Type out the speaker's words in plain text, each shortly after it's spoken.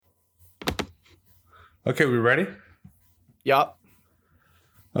Okay, we ready? Yup.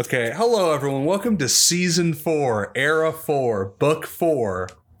 Okay, hello everyone. Welcome to Season 4, Era 4, Book 4,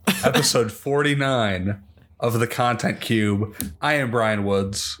 Episode 49 of The Content Cube. I am Brian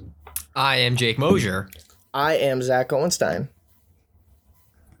Woods. I am Jake Mosier. I am Zach Owenstein.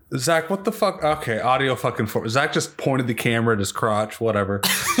 Zach, what the fuck? Okay, audio fucking for Zach just pointed the camera at his crotch. Whatever.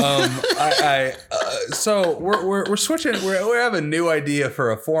 So we're switching. We have a new idea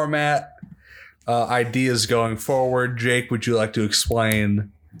for a format. Ideas going forward. Jake, would you like to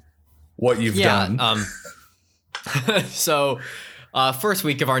explain what you've done? So first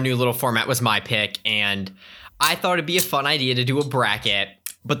week of our new little format was my pick, and I thought it'd be a fun idea to do a bracket.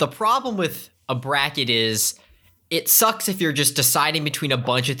 But the problem with a bracket is it sucks if you're just deciding between a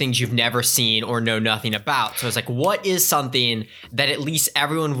bunch of things you've never seen or know nothing about. So it's like, what is something that at least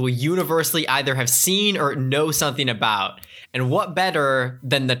everyone will universally either have seen or know something about? And what better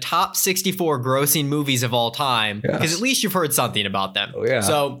than the top 64 grossing movies of all time? Yes. Because at least you've heard something about them. Oh, yeah.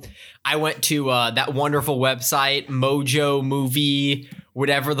 So I went to that wonderful website, Mojo Movie,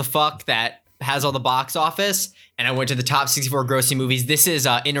 whatever the fuck, that has all the box office. And I went to the top 64 grossing movies. This is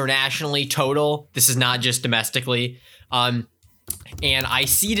internationally total. This is not just domestically. And I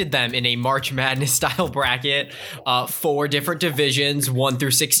seeded them in a March Madness style bracket, 4 different divisions, 1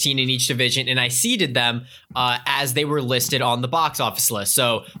 through 16 in each division. And I seeded them as they were listed on the box office list.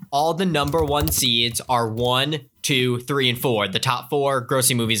 So all the number 1 seeds are 1, 2, 3, and 4, the top 4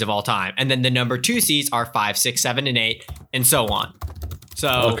 grossing movies of all time. And then the number 2 seeds are 5, 6, 7, and 8, and so on.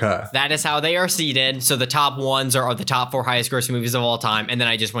 So That is how they are seeded. So the top ones are the top 4 highest grossing movies of all time. And then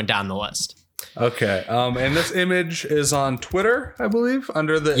I just went down the list. Okay. And this image is on Twitter, I believe,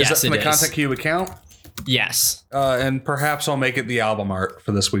 under the Yes, is that from it the is. Content Cube account. Yes. And perhaps I'll make it the album art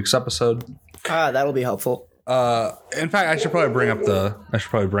for this week's episode. That'll be helpful. In fact, I should probably bring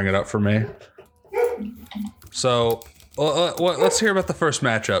it up for me. So let's hear about the first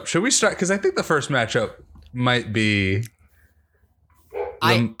matchup. Should we start? Because I think the first matchup might be.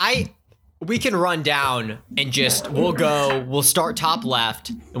 We can run down and we'll start top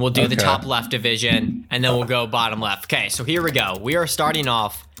left and we'll do the top left division and then we'll go bottom left. Okay, so here we go. We are starting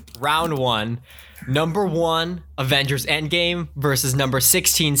off round 1. Number 1, Avengers Endgame versus number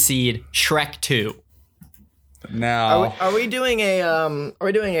 16 seed Shrek 2. Now, Are we doing a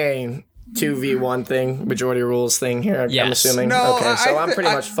 2v1 thing, majority rules thing here? Yes. I'm assuming. No, okay, so I'm pretty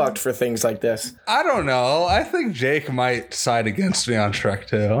much fucked for things like this. I don't know. I think Jake might side against me on Shrek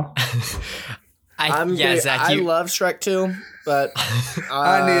 2. I love Shrek 2, but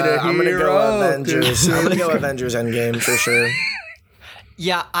I need a I'm gonna hero go Avengers. I'm gonna go Avengers Endgame for sure.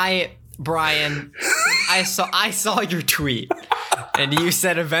 Yeah, Brian, I saw your tweet. And you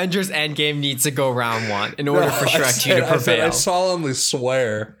said Avengers Endgame needs to go round 1 in order for Shrek 2 to prevail. I solemnly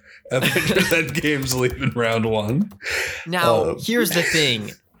swear Avengers Endgame's leaving round 1. Now, here's the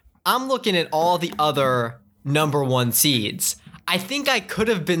thing. I'm looking at all the other number 1 seeds. I think I could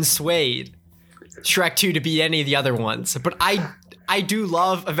have been swayed Shrek 2 to beat any of the other ones. But I do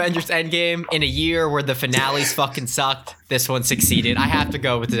love Avengers Endgame. In a year where the finales fucking sucked, this one succeeded. I have to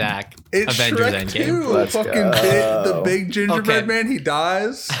go with Zach. It's Avengers Shrek Endgame. 2. Let's Fucking go. the big gingerbread Okay. man, he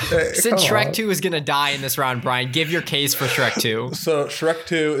dies. Since Come Shrek on. 2 is going to die in this round, Brian, give your case for Shrek 2. So Shrek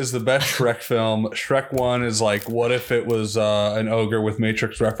 2 is the best Shrek film. Shrek 1 is like, what if it was an ogre with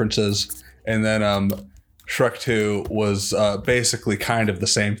Matrix references? And then Shrek 2 was basically kind of the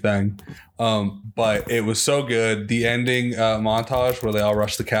same thing. But it was so good. The ending montage where they all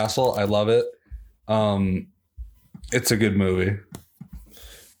rush the castle, I love it. It's a good movie.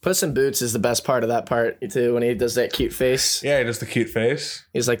 Puss in Boots is the best part of that part too, when he does that cute face. Yeah, he does the cute face.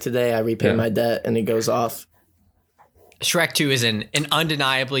 He's like, today I repay my debt, and he goes off. Shrek 2 is an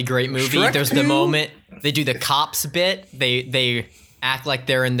undeniably great movie. Shrek There's 2? the moment they do the cops bit. They act like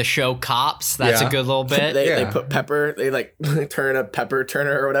they're in the show Cops. That's Yeah. a good little bit. They put pepper, they like turn a pepper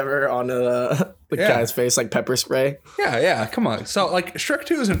turner or whatever onto the guy's face, like pepper spray. Yeah, come on. So, like, Shrek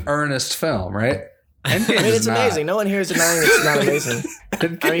 2 is an earnest film, right? Endgame I mean, it's amazing. No one here is denying it's not amazing.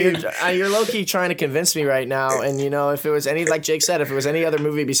 I mean, you're low-key trying to convince me right now. And, you know, if it was any, like Jake said, if it was any other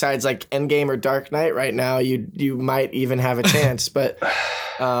movie besides, like, Endgame or Dark Knight right now, you might even have a chance. But,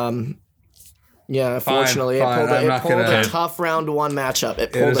 yeah, fortunately, it pulled a tough round 1 matchup.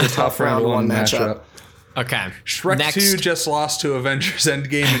 It pulled a tough round 1 matchup. Okay. Shrek 2 just lost to Avengers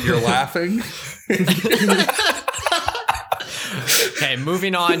Endgame and you're laughing? Okay,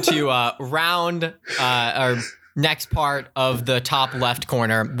 moving on to our next part of the top left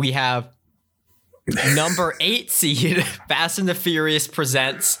corner. We have number 8 seed Fast and the Furious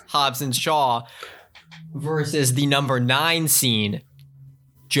presents Hobbs and Shaw versus the number 9 seed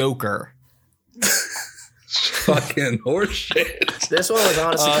Joker. fucking horseshit. This one was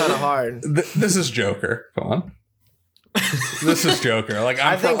honestly kind of hard. This is Joker. Come on. This is Joker. Like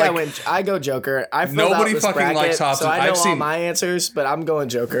I go Joker. I filled nobody out this fucking bracket, likes Hobbs. so I know I've all seen my answers, but I'm going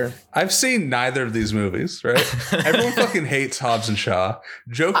Joker. I've seen neither of these movies, right? Everyone fucking hates Hobbs and Shaw.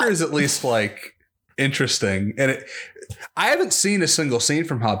 Joker is at least like interesting, and I haven't seen a single scene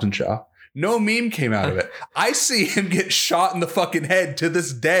from Hobbs and Shaw. No meme came out of it. I see him get shot in the fucking head to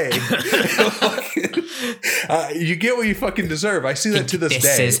this day. You get what you fucking deserve. I see that to this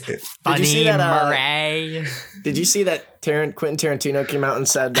day. Is funny, Did you see that, Murray. Did you see that Quentin Tarantino came out and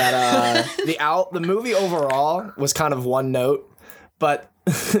said that the movie overall was kind of one note, but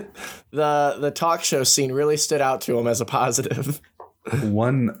the talk show scene really stood out to him as a positive.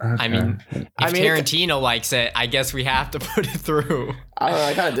 One. Okay. I mean, if Tarantino likes it, I guess we have to put it through. I don't know.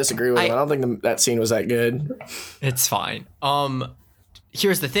 I kind of disagree with him. I don't think that scene was that good. It's fine.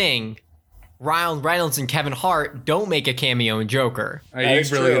 Here's the thing. Ryan Reynolds and Kevin Hart don't make a cameo in Joker. Are you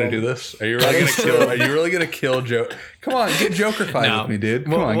really going to do this? Are you really going to kill Joker? Come on, get Joker fight with me, dude.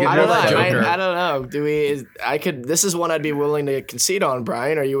 Come on, get Joker. I don't know. This is one I'd be willing to concede on,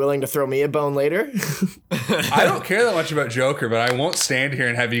 Brian. Are you willing to throw me a bone later? I don't care that much about Joker, but I won't stand here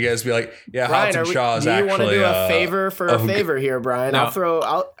and have you guys be like, yeah, Hobbs and Shaw is actually... Do you want to do a favor for a favor here, Brian?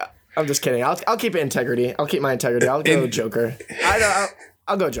 No. I'm just kidding. I'll keep integrity. I'll keep my integrity. I'll go Joker.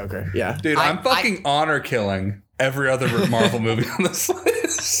 I'll go Joker. Yeah. Dude, I'm fucking honor killing every other Marvel movie on this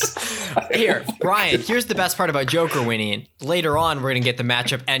list. Here, Brian, here's the best part about Joker winning. Later on, we're going to get the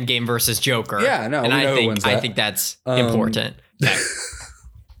matchup Endgame versus Joker. Yeah, no, and I think that's important. Okay.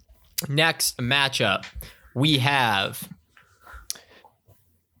 Next matchup, we have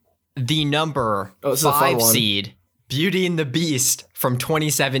the number 5 seed, Beauty and the Beast from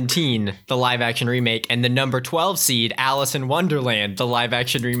 2017, the live action remake, and the number 12 seed, Alice in Wonderland, the live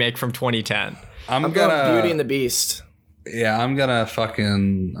action remake from 2010. I'm gonna Beauty and the Beast. Yeah, I'm gonna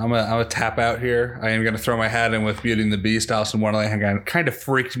tap out here. I am gonna throw my hat in with Beauty and the Beast. Alice in Wonderland kind of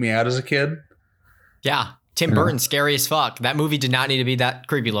freaked me out as a kid. Yeah, Tim Burton, scary as fuck. That movie did not need to be that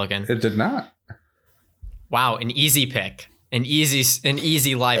creepy looking. It did not. Wow, an easy pick. An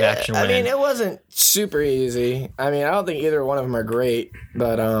easy live action win. I mean, it wasn't super easy. I mean, I don't think either one of them are great,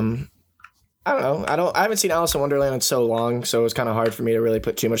 but I don't know. I haven't seen Alice in Wonderland in so long, so it was kind of hard for me to really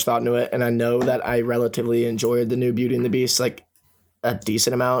put too much thought into it. And I know that I relatively enjoyed the new Beauty and the Beast like a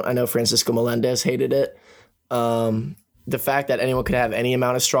decent amount. I know Francisco Melendez hated it. The fact that anyone could have any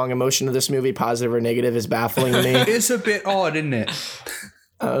amount of strong emotion to this movie, positive or negative, is baffling to me. It's a bit odd, isn't it?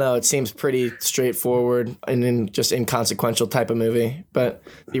 I don't know. It seems pretty straightforward and then just inconsequential type of movie. But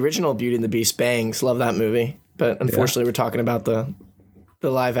the original Beauty and the Beast bangs. Love that movie. But unfortunately, we're talking about the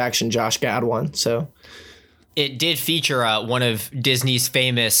live action Josh Gad one. So it did feature one of Disney's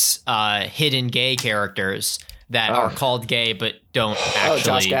famous hidden gay characters that are called gay but don't actually. Oh,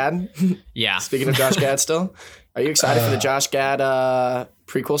 Josh Gad? Yeah. Speaking of Josh Gad still, are you excited for the Josh Gad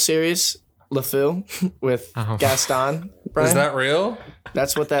prequel series, LeFou, with Gaston? Brian? Is that real?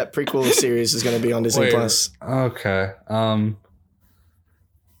 That's what that prequel series is going to be on Disney Plus. Okay.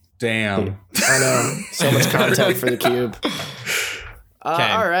 Damn. I know. So much content for the Cube.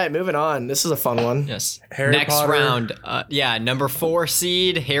 All right, moving on. This is a fun one. Yes. Harry Potter. Round. Number 4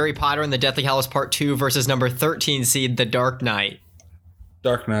 seed, Harry Potter and the Deathly Hallows Part 2 versus number 13 seed, The Dark Knight.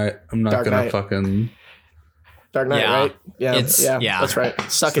 Dark Knight. I'm not going to fucking... Dark Knight, right? Yeah, that's right.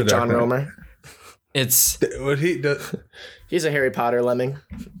 Suck it, John Romer. It's... What he does... He's a Harry Potter lemming.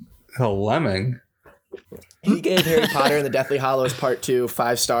 A lemming? He gave Harry Potter and the Deathly Hallows Part 2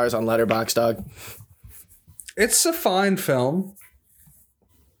 5 stars on Letterboxd, dog. It's a fine film.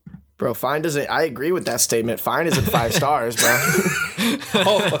 Bro, fine doesn't... I agree with that statement. Fine isn't 5 stars, bro.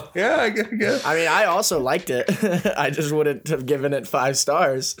 Yeah, I guess. I mean, I also liked it. I just wouldn't have given it 5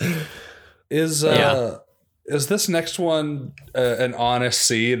 stars. Is this next one an honest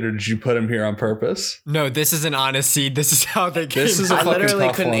seed, or did you put him here on purpose? No, this is an honest seed. This is how they came. I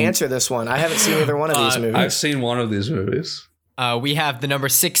literally couldn't answer this one. I haven't seen either one of these movies. I've seen one of these movies. We have the number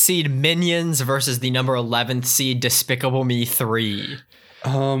 6 seed Minions versus the number 11th seed Despicable Me 3.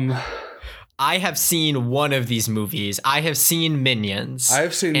 I have seen one of these movies. I have seen Minions. I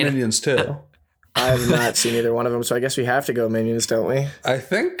have seen Minions too. I have not seen either one of them, so I guess we have to go Minions, don't we? I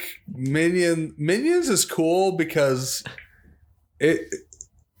think Minions is cool because they've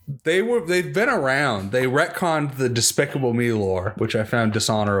been around. They retconned the Despicable Me lore, which I found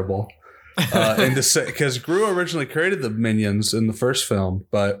dishonorable. Because Gru originally created the Minions in the first film,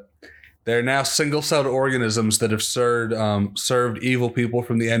 but they're now single-celled organisms that have served evil people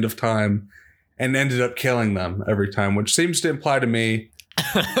from the end of time and ended up killing them every time, which seems to imply to me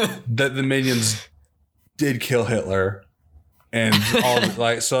that the Minions did kill Hitler, and all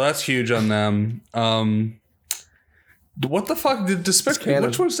like so that's huge on them. What the fuck did Despicable?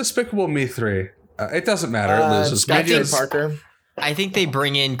 Which one's Despicable Me 3? It doesn't matter. It loses. Scott Parker. I think they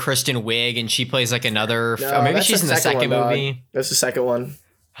bring in Kristen Wiig and she plays like another. Or maybe she's in the second movie. That's the second one.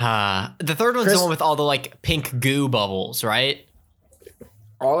 The third one's the one with all the like pink goo bubbles, right?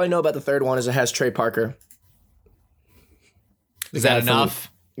 All I know about the third one is it has Trey Parker. Is that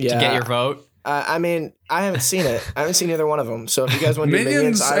enough to get your vote? I mean, I haven't seen it. I haven't seen either one of them. So if you guys want to do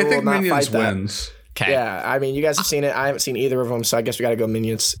Minions, I think Minions wins. Okay. Yeah, I mean, you guys have seen it. I haven't seen either of them, so I guess we got to go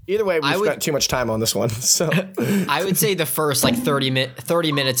Minions. Either way, we spent too much time on this one. So I would say the first like 30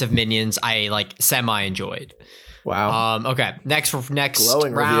 minutes of Minions I like semi enjoyed. Wow. Okay. Next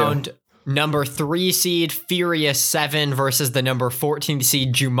Glowing round. review. Number 3 seed Furious 7 versus the number 14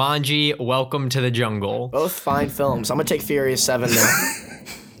 seed Jumanji. Welcome to the Jungle. Both fine films. I'm gonna take Furious 7 now.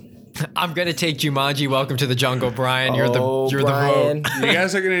 I'm gonna take Jumanji. Welcome to the Jungle, Brian. You're Brian. the vote. You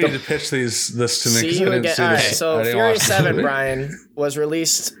guys are gonna need to pitch this to me See you again. All right, so Furious 7, Brian, was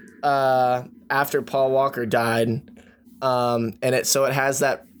released after Paul Walker died, and it has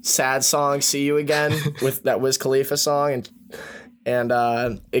that sad song "See You Again" with that Wiz Khalifa song, and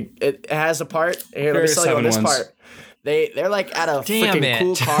it has a part here. Let me tell you on this part. They're like at a freaking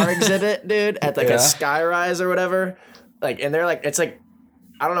cool car exhibit, dude, at like a skyrise or whatever. Like, and they're like, it's like,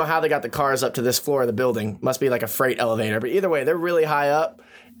 I don't know how they got the cars up to this floor of the building. Must be like a freight elevator. But either way, they're really high up.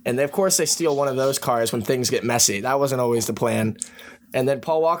 And of course, they steal one of those cars when things get messy. That wasn't always the plan. And then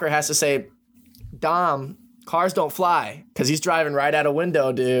Paul Walker has to say, Dom, cars don't fly. Because he's driving right out a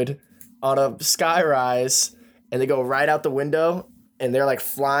window, dude, on a skyrise. And they go right out the window. And they're like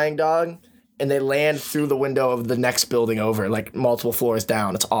flying, dog. And they land through the window of the next building over, like multiple floors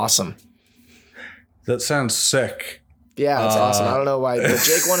down. It's awesome. That sounds sick. Yeah, it's awesome. I don't know why, but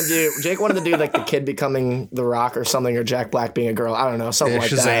Jake wanted to do like the kid becoming The Rock or something, or Jack Black being a girl. I don't know, something like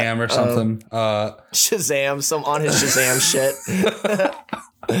Shazam that. Shazam or something. Shazam, some on his Shazam shit.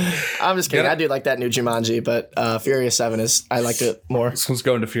 I'm just kidding. I do like that new Jumanji, but Furious 7 I liked it more. This one's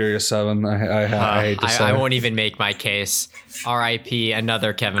going to Furious 7. I hate to say. I won't even make my case. R.I.P.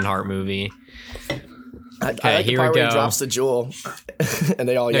 Another Kevin Hart movie. I like the part where he drops the jewel, and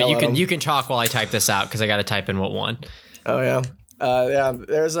they all yell at him. You can talk while I type this out because I got to type in what won. Oh yeah,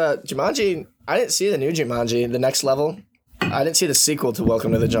 There's a Jumanji. I didn't see the new Jumanji, the next level. I didn't see the sequel to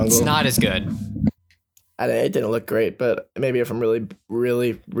Welcome to the Jungle. It's not as good. It didn't look great, but maybe if I'm really,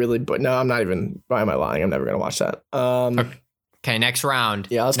 no, I'm not even. Why am I lying? I'm never gonna watch that. Okay, next round.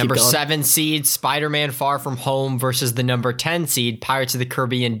 Yeah, let's number keep going. 7 seed Spider-Man Far From Home versus the number 10 seed Pirates of the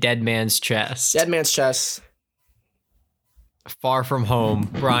Caribbean Dead Man's Chest. Dead Man's Chest. Far From Home.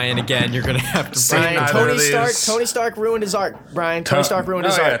 Brian, again, you're gonna have to. Brian, Tony Stark ruined his arc. Brian, Tony Stark ruined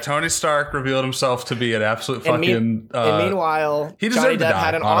his arc. Yeah, Tony Stark revealed himself to be an absolute fucking. And meanwhile, Johnny Depp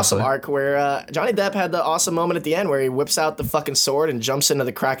had an awesome arc where Johnny Depp had the awesome moment at the end where he whips out the fucking sword and jumps into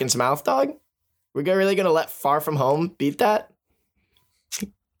the Kraken's mouth. Dog, we're really gonna let Far From Home beat that?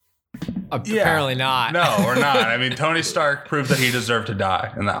 Apparently not. No, we're not. I mean, Tony Stark proved that he deserved to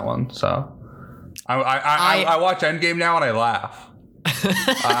die in that one. So I watch Endgame now and I laugh.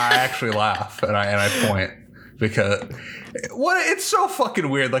 I actually laugh and I point because it's so fucking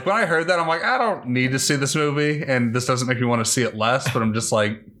weird. Like when I heard that, I'm like, I don't need to see this movie, and this doesn't make me want to see it less. But I'm just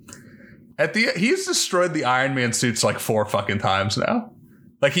like, he's destroyed the Iron Man suits like 4 fucking times now.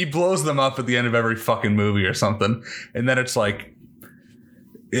 Like he blows them up at the end of every fucking movie or something, and then it's like.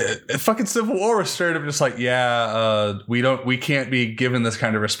 Fucking Civil War was straight up just like, we can't be given this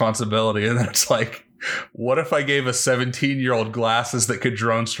kind of responsibility. And then it's like, what if I gave a 17-year-old glasses that could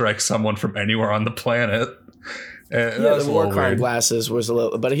drone strike someone from anywhere on the planet? The war crime glasses was a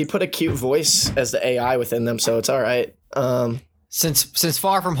little, but he put a cute voice as the AI within them, so it's all right. Since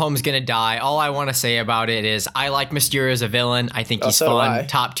Far From Home's gonna die, all I want to say about it is I like Mysterio as a villain. I think he's fun,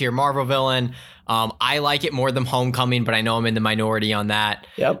 top tier Marvel villain. I like it more than Homecoming, but I know I'm in the minority on that.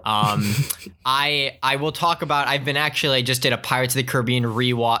 Yep. I will talk about. I just did a Pirates of the Caribbean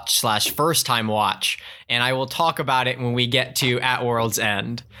rewatch / first time watch, and I will talk about it when we get to At World's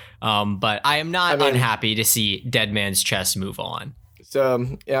End. But I am not unhappy to see Dead Man's Chest move on.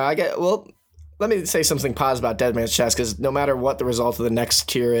 So let me say something positive about Dead Man's Chest, because no matter what the result of the next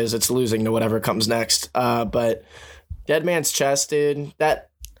tier is, it's losing to whatever comes next. But Dead Man's Chest, dude, that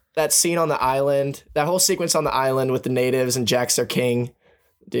scene on the island, that whole sequence on the island with the natives and Jack's their king,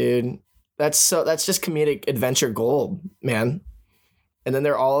 dude, that's just comedic adventure gold, man. And then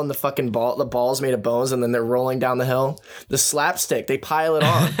they're all in the fucking the ball's made of bones, and then they're rolling down the hill. The slapstick, they pile it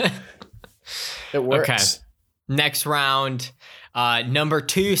on. It works. Okay. Next round. Number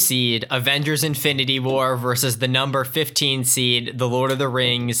 2 seed, Avengers Infinity War versus the number 15 seed, The Lord of the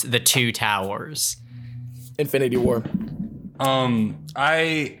Rings, The Two Towers. Infinity War.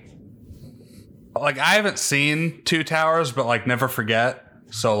 I haven't seen Two Towers, but like never forget.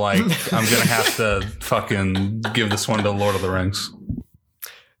 So like I'm gonna have to fucking give this one to Lord of the Rings.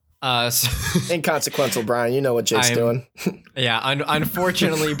 Inconsequential, Brian. You know what Jake's doing. Yeah,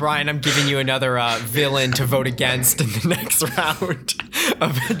 unfortunately, Brian, I'm giving you another villain to vote against in the next round.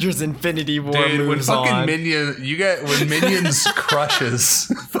 Avengers Infinity War Dude, moves when fucking on. when Minions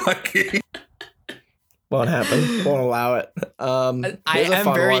crushes, fucking Won't happen. Won't allow it. Here's a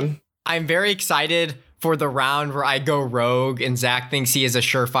fun one. I'm very excited for the round where I go rogue and Zach thinks he is a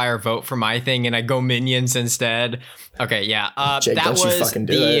surefire vote for my thing and I go Minions instead. Okay, yeah. Jake,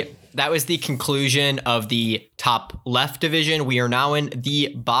 That was the conclusion of the top left division. We are now in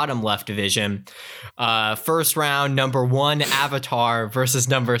the bottom left division. First round, number 1, Avatar versus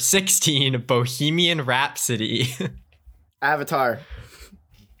number 16, Bohemian Rhapsody. Avatar.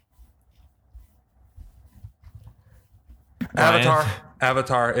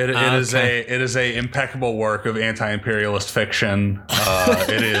 Avatar. It is a impeccable work of anti-imperialist fiction.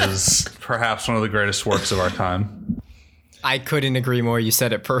 It is perhaps one of the greatest works of our time. I couldn't agree more. You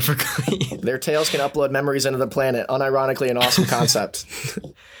said it perfectly. Their tails can upload memories into the planet. Unironically, an awesome concept.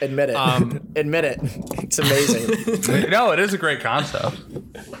 Admit it. Admit it. It's amazing. No, it is a great concept.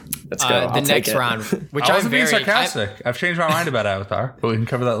 Let's go. The next round, which I wasn't being sarcastic. I've changed my mind about Avatar, but we can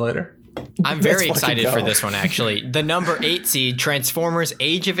cover that later. I'm very Let's fucking excited for go. this one, actually. The number 8 seed, Transformers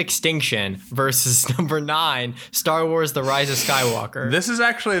Age of Extinction versus number 9, Star Wars The Rise of Skywalker. This is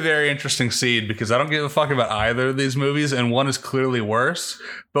actually a very interesting seed because I don't give a fuck about either of these movies, and one is clearly worse,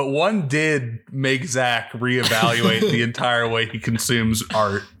 but one did make Zach reevaluate the entire way he consumes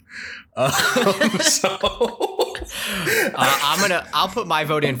art. I'll put my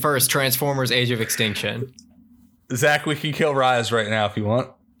vote in first, Transformers Age of Extinction. Zach, we can kill Rise right now if you want.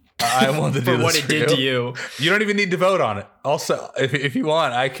 I want to do For this what it did to you. You don't even need to vote on it. Also, if you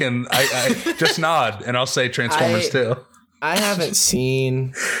want, I just nod and I'll say Transformers too. I haven't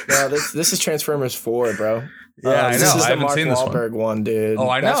seen. No, this is Transformers 4, bro. Yeah, I know. This is I the haven't Mark seen this one. Wahlberg one, dude. Oh,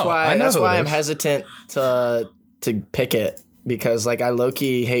 I know. That's why it I'm is. hesitant to pick it because like I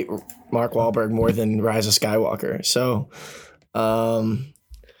low-key hate Mark Wahlberg more than Rise of Skywalker. So, and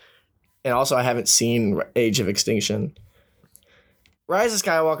also I haven't seen Age of Extinction. Rise of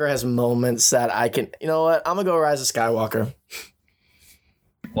Skywalker has moments that I can. You know what? I'm gonna go Rise of Skywalker.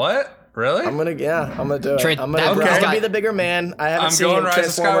 What? Really? I'm gonna do it. I'm that gonna movie's be the bigger man. I haven't I'm seen going Rise of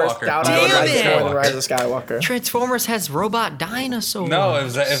Transformers. Skywalker. Doubt I'm I would going like it Rise of more than Rise of Skywalker. Transformers has robot dinosaurs. No,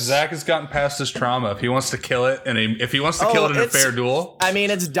 if Zach has gotten past his trauma, if he wants to kill it, and if he wants to kill it in a fair duel, I mean,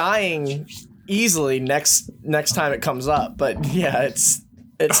 it's dying easily next time it comes up. But yeah, it's.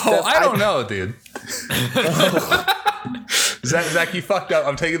 I don't know, dude. Zach, you fucked up.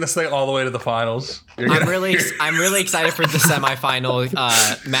 I'm taking this thing all the way to the finals. I'm really excited for the semifinal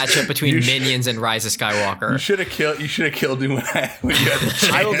matchup between Minions and Rise of Skywalker. You should have killed me when you had the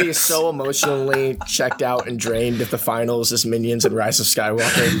chance. I will be so emotionally checked out and drained if the finals is Minions and Rise of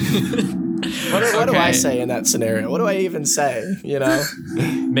Skywalker. What do I say in that scenario? What do I even say? You know,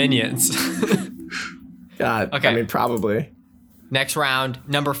 Minions. God. Okay. I mean, probably. Next round,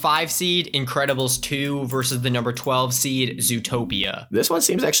 number 5 seed, Incredibles 2 versus the number 12 seed, Zootopia. This one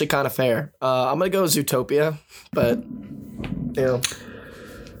seems actually kind of fair. I'm gonna go Zootopia, but you know.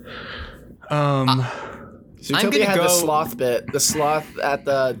 Zootopia had the sloth bit. The sloth at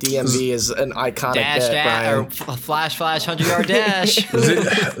the DMV is an iconic bit, Brian. Flash, 100-yard dash.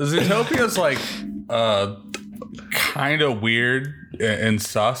 Zootopia's like kind of weird and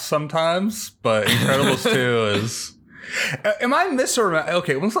sus sometimes, but Incredibles 2 is. Am I misremembering?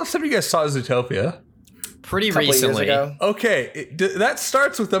 Okay, when's the last time you guys saw Zootopia? Pretty Couple recently. years ago. Okay, that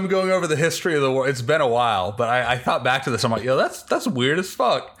starts with them going over the history of the war. It's been a while, but I thought back to this. I'm like, yo, that's weird as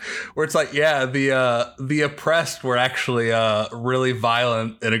fuck. Where it's like, yeah, the oppressed were actually really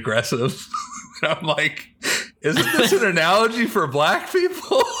violent and aggressive. And I'm like, isn't this an analogy for black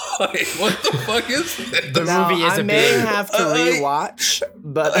people? Like, what the fuck is this? The movie is I a may bit. have to rewatch,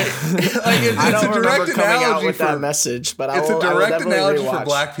 but it's I don't a direct remember coming out analogy with for that message. But it's I will a direct definitely analogy rewatch. for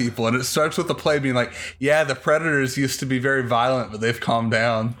black people, and it starts with the play being like, yeah, the predators used to be very violent, but they've calmed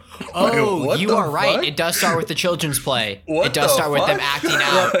down. Oh, Like, what you the are right. fuck? It does start with the children's play. What It does the start with them fuck? acting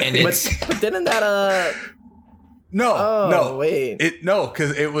out, and it's But didn't that No, wait.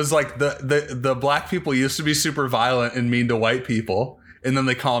 because it was like the black people used to be super violent and mean to white people, and then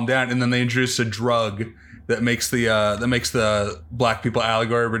they calmed down, and then they introduced a drug that makes the black people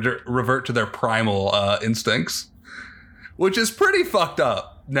allegory revert to their primal instincts. which is pretty fucked up.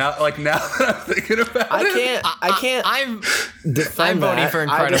 Now that I'm thinking about it, I'm defend voting that. for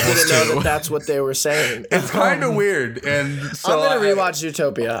I just didn't know Incredibles 2. that's what they were saying. it's kind of weird. And so I'm gonna rewatch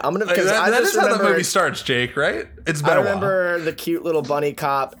Zootopia. I'm gonna because I that just is how the remember. movie starts, Jake. Right? It's been I a while. remember the cute little bunny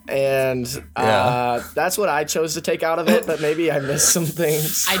cop, and that's what I chose to take out of it. But maybe I missed some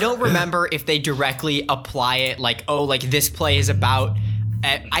things. I don't remember if they directly apply it like, oh, like this play is about.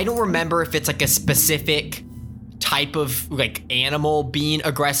 I don't remember if it's like a specific type of like animal being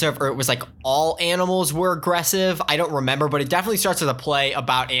aggressive, or it was like all animals were aggressive. I don't remember, but it definitely starts with a play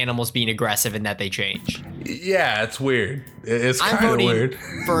about animals being aggressive and that they change. Yeah, it's weird. It's I'm kind of voting weird.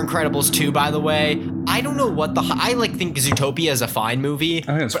 for Incredibles 2, by the way. I don't know what I like think Zootopia is a fine movie, I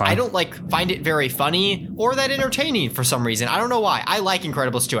think it's but fine. I don't like find it very funny or that entertaining for some reason. I don't know why. I like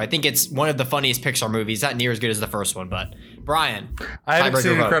Incredibles 2. I think it's one of the funniest Pixar movies. Not near as good as the first one, but Brian, I haven't tiebreaker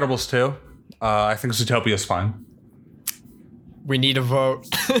seen vote. Incredibles 2. I think Zootopia is fine. We need a vote.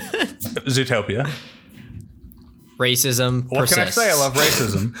 Zootopia. Racism What can I persists. say? I love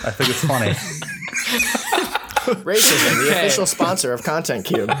racism. I think it's funny. Racism, the Okay. official sponsor of Content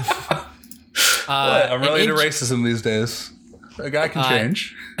Cube. I'm really an into inch- racism these days. A guy can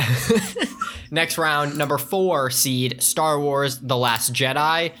change. Next round, number 4 seed Star Wars: The Last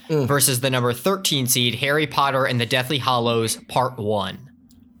Jedi versus the number 13 seed Harry Potter and the Deathly Hallows Part 1.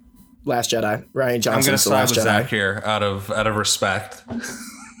 Last Jedi. Ryan I'm gonna Johnson's The side Last with Zach Jedi. here out of respect.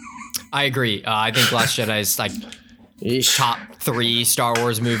 I agree. I think Last Jedi is like Yeesh. top 3 Star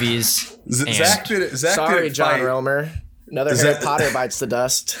Wars movies. And Zach did. Zach Sorry, didn't John fight. Romer. Another Zach- Harry Potter bites the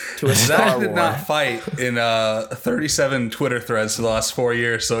dust to a Zach Star did War. not fight in 37 Twitter threads for the last 4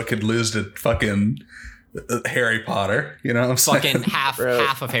 years, so it could lose to fucking Harry Potter. You know what I'm saying? fucking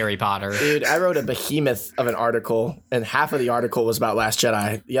half of Harry Potter. Dude, I wrote a behemoth of an article, and half of the article was about Last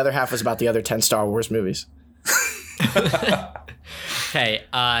Jedi. The other half was about the other 10 Star Wars movies. Okay,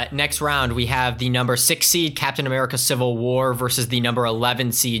 next round we have the number 6 seed Captain America Civil War versus the number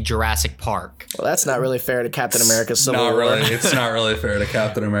 11 seed Jurassic Park. Well, that's not really fair to Captain America Civil Not War. really. It's not really fair to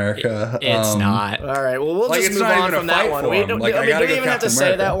Captain America. It's not. All right, well, we'll Like, just it's move not on even a from that fight one. for We him. don't, Like, I I mean, gotta do we give even have to Captain say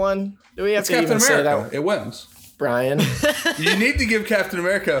America. that one? Do we have It's to Captain even say America. that, It wins. Brian? You need to give Captain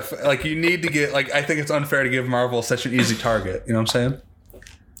America, like, you need to get, like, I think it's unfair to give Marvel such an easy target. You know what I'm saying?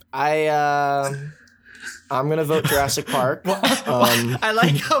 I'm gonna vote Jurassic Park. I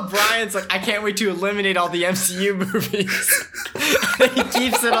like how Brian's like, I can't wait to eliminate all the MCU movies. He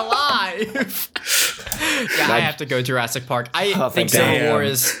keeps it alive. Yeah, I have to go Jurassic Park. I think thank Civil God. War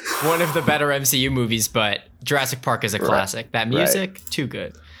is one of the better MCU movies, but Jurassic Park is a classic. That music, too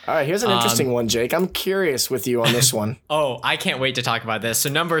good. All right, here's an interesting one, Jake. I'm curious with you on this one. Oh, I can't wait to talk about this. So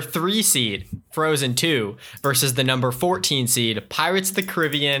number 3 seed, Frozen 2 versus the number 14 seed, Pirates of the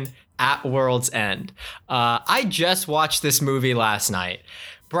Caribbean at World's End. I just watched this movie last night.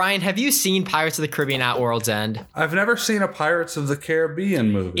 Brian, have you seen Pirates of the Caribbean at World's End? I've never seen a Pirates of the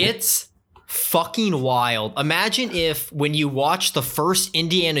Caribbean movie. It's fucking wild. Imagine if when you watch the first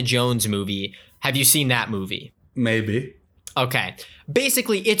Indiana Jones movie, have you seen that movie? Maybe. Okay.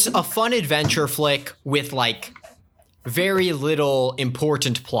 Basically, it's a fun adventure flick with like very little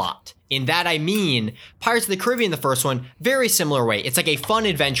important plot. In that I mean, Pirates of the Caribbean, the first one, very similar way. It's like a fun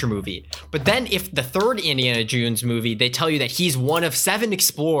adventure movie. But then if the third Indiana Jones movie, they tell you that he's one of 7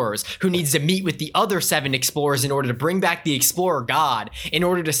 explorers who needs to meet with the other 7 explorers in order to bring back the explorer god, in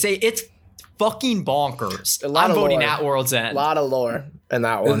order to say it's fucking bonkers. lot I'm of voting lore. at World's A End. lot of lore in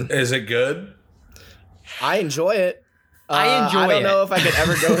that one. Is it good? I enjoy it. I enjoy I don't it. know if I could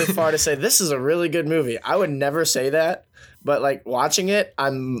ever go as far to say this is a really good movie. I would never say that, but like watching it,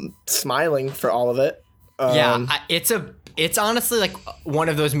 I'm smiling for all of it. It's honestly like one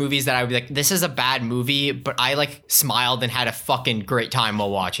of those movies that I would be like, this is a bad movie, but I like smiled and had a fucking great time while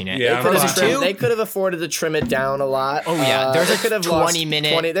watching it. Yeah, Could have Frozen trimmed- 2? they could have afforded to trim it down a lot. Oh, yeah. There's they a could have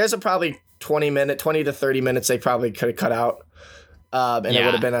 20-minute 20. There's a probably 20 to 30 minutes they probably could have cut out, and it Yeah.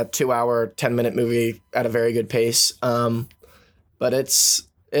 would have been a 2-hour, 10-minute movie at a very good pace. But it's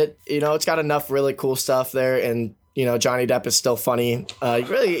got enough really cool stuff there, and Johnny Depp is still funny. He's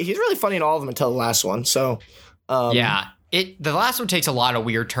really funny in all of them until the last one. So Yeah. The last one takes a lot of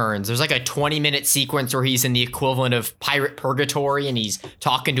weird turns. There's like a 20-minute sequence where he's in the equivalent of pirate purgatory and he's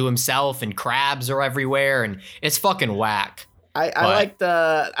talking to himself and crabs are everywhere and it's fucking whack. I like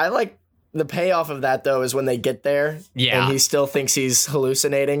the payoff of that though is when they get there, Yeah. and he still thinks he's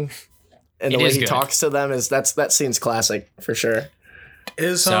hallucinating, and the It way is he good. talks to them that scene's classic for sure.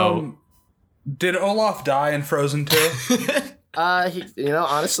 Did Olaf die in Frozen 2?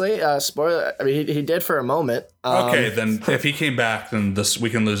 Honestly, spoiler. I mean, he did for a moment. Okay, then if he came back, then we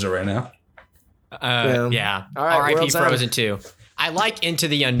can lose it right now. Yeah. All right, R.I.P. World's End. Frozen 2. I like Into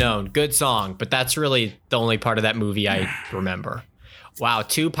the Unknown. Good song, but that's really the only part of that movie I remember. Wow,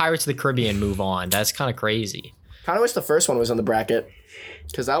 2 Pirates of the Caribbean move on. That's kind of crazy. Kind of wish the first one was in the bracket,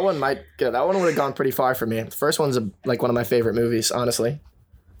 because that one would have gone pretty far for me. The first one's like one of my favorite movies, honestly.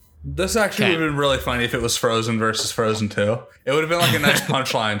 This actually would have been really funny if it was Frozen versus Frozen 2. It would have been like a nice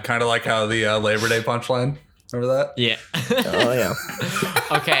punchline, kind of like how the Labor Day punchline. Remember that? Yeah. Oh yeah.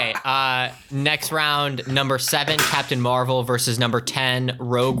 Okay, next round, number 7, Captain Marvel versus number 10,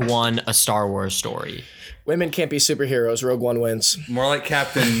 Rogue One, A Star Wars Story. Women can't be superheroes. Rogue One wins. More like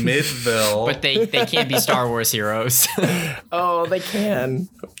Captain Midville. But they can't be Star Wars heroes. Oh, they can,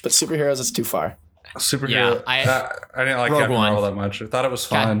 but superheroes is too far. Superhero. Yeah, I didn't like Rogue Captain One. Marvel that much. I thought it was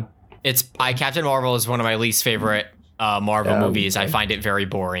fun. Captain Marvel is one of my least favorite Marvel movies. I find it very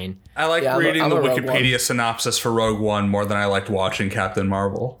boring. I like Yeah, reading I'm the a Rogue Wikipedia synopsis for Rogue One more than I liked watching Captain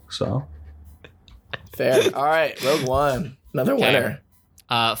Marvel. So Fair. All right, Rogue One, another winner.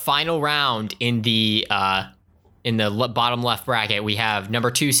 Final round in the bottom left bracket, we have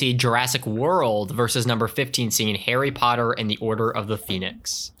number 2 seed Jurassic World versus number 15 seed Harry Potter and the Order of the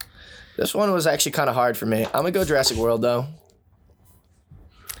Phoenix. This one was actually kind of hard for me. I'm gonna go Jurassic World though.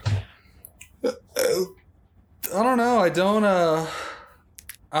 I don't know.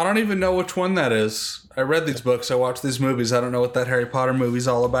 I don't even know which one that is. I read these books. I watched these movies. I don't know what that Harry Potter movie's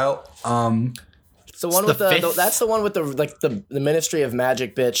all about. It's the one with that's the one with the Ministry of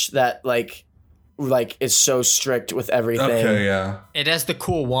Magic bitch that like is so strict with everything. Okay, yeah. It has the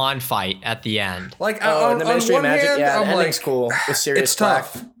cool wand fight at the end. Like Oh, and the Ministry of Magic, hand, yeah, I'm the ending's like, cool. With Sirius it's Black.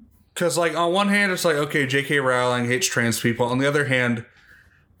 tough. Because like on one hand, it's like, okay, J.K. Rowling hates trans people. On the other hand,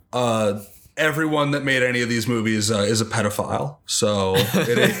 everyone that made any of these movies is a pedophile. So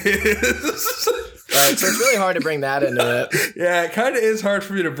it is. Right, so it's really hard to bring that into it. Yeah, it kind of is hard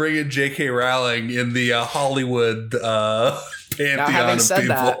for me to bring in J.K. Rowling in the Hollywood pantheon of said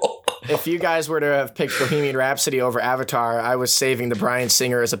people. that, if you guys were to have picked Bohemian Rhapsody over Avatar, I was saving the Bryan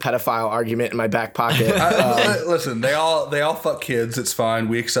Singer as a pedophile argument in my back pocket. Listen, they all fuck kids. It's fine.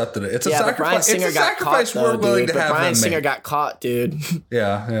 We accepted it. It's a But sacrifice. Bryan Singer It's a got sacrifice caught, we're though, willing dude. to have Bryan them Singer make. got caught, dude.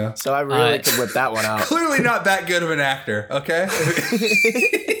 Yeah. So I really could whip that one out. Clearly not that good of an actor. Okay.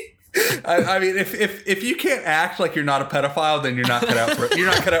 I mean, if you can't act like you're not a pedophile, then you're not cut out for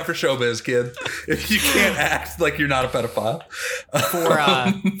showbiz, kid. If you can't act like you're not a pedophile,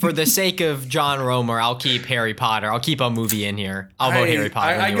 For the sake of John Romer, I'll keep Harry Potter. I'll keep a movie in here. I'll vote Harry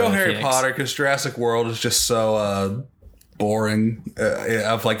Potter. I and the go Order of the Harry Phoenix. Potter because Jurassic World is just so boring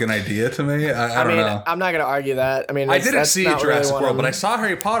of like an idea to me. I don't know. I'm not gonna argue that. I mean, I didn't see not Jurassic really one World, of but them. I saw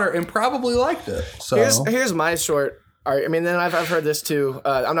Harry Potter and probably liked it. So Here's my short. I mean, then I've heard this too.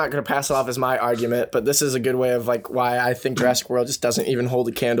 I'm not going to pass it off as my argument, but this is a good way of like why I think Jurassic World just doesn't even hold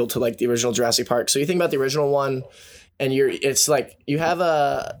a candle to like the original Jurassic Park. So you think about the original one, and it's like you have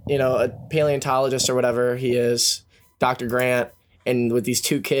a paleontologist or whatever he is, Dr. Grant, and with these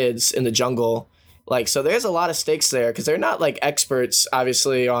 2 kids in the jungle. Like, so there's a lot of stakes there because they're not like experts,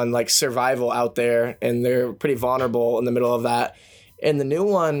 obviously, on like survival out there, and they're pretty vulnerable in the middle of that. In the new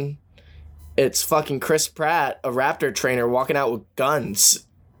one, it's fucking Chris Pratt, a raptor trainer, walking out with guns.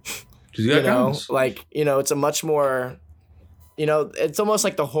 It's a much more, it's almost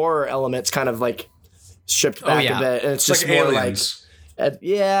like the horror elements kind of like stripped back a bit, and it's just like more Aliens. like,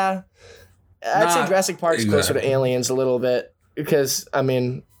 I'd say Jurassic Park's closer to Aliens a little bit because I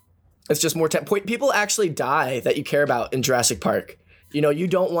mean, it's just more people actually die that you care about in Jurassic Park. You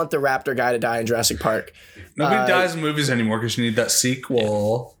don't want the raptor guy to die in Jurassic Park. Nobody dies in movies anymore because you need that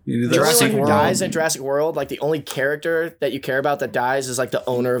sequel. You need The that only one who dies in Jurassic World, like the only character that you care about that dies is like the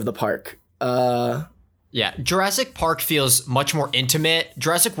owner of the park. Yeah, Jurassic Park feels much more intimate.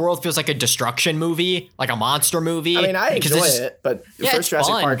 Jurassic World feels like a destruction movie, like a monster movie. I mean, I enjoy it, but the it's first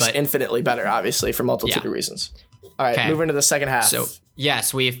Jurassic fun, Park's but- infinitely better, obviously, for multitude of reasons. All right, moving to the second half. So,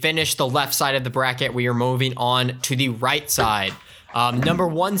 yes, we have finished the left side of the bracket. We are moving on to the right side. Number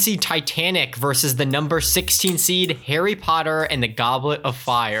 1 seed Titanic versus the number 16 seed Harry Potter and the Goblet of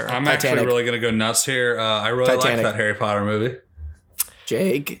Fire. I'm actually really going to go nuts here. I really like that Harry Potter movie.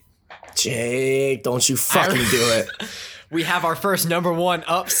 Jake, don't you fucking do it. We have our first number 1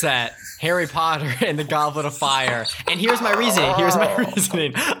 upset, Harry Potter and the Goblet of Fire. And here's my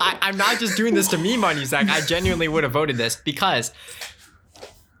reasoning. I'm not just doing this to meme on you, Zach. I genuinely would have voted this because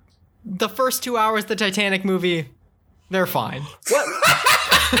the first 2 hours of the Titanic movie, they're fine. What?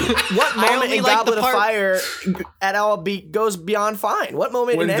 What moment only in like the Goblet of part- Fire at all goes beyond fine? What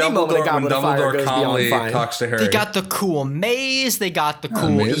moment When in any moment of Dumbledore, when Goblet of Fire Dumbledore goes calmly beyond fine? talks to Harry. They got the cool maze. They got the cool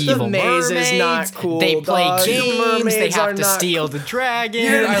maze. evil The maze is mermaids. not cool, They play dog. The games. They mermaids have are to not steal the dragon.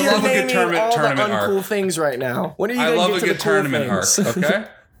 Dude, I You're love a good naming all tournament the uncool arc. things right now. When are you I gonna love get a to good the cool tournament arc, things? okay?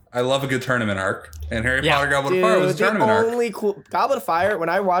 I love a good tournament arc. And Harry Yeah. Potter Goblet of Fire was a Dude, tournament the arc. only cool Goblet of Fire. When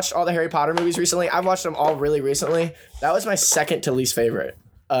I watched all the Harry Potter movies recently, I've watched them all really recently. That was my second to least favorite.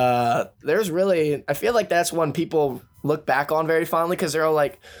 There's really, I feel like that's one people look back on very fondly because they're all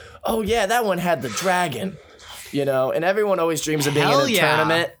like, "Oh yeah, that one had the dragon," you know. And everyone always dreams of being Hell in a yeah.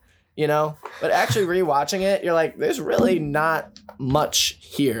 tournament, you know. But actually rewatching it, you're like, "There's really not much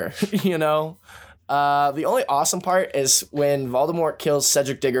here," you know. The only awesome part is when Voldemort kills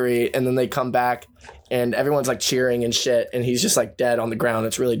Cedric Diggory and then they come back and everyone's like cheering and shit and he's just like dead on the ground.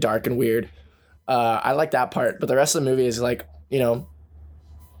 It's really dark and weird. I like that part, but the rest of the movie is like, you know,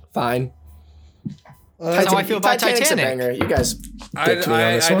 fine. That's how I feel about Titanic's a Titanic. banger. You guys I dicked me on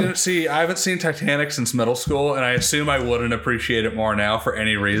this one. haven't seen Titanic since middle school, and I assume I wouldn't appreciate it more now for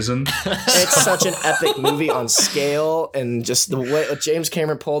any reason. It's such an epic movie on scale and just the way what James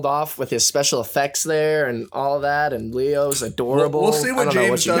Cameron pulled off with his special effects there and all of that, and Leo's adorable. We'll see what I don't know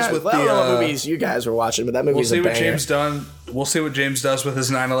James you does guys, with I don't know the, what movies you guys were watching, but that We'll movie's see a what banger. We'll see what James does with his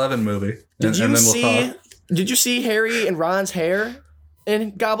 9/11 movie. Did you we'll see? talk. Did you see Harry and Ron's hair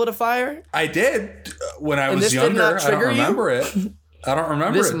in Goblet of Fire? I did when I was this did younger. not I don't trigger you? remember it. I don't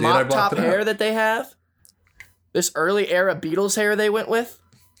remember This it, dude. I mop blocked top it hair out. that they have. This early era Beatles hair they went with.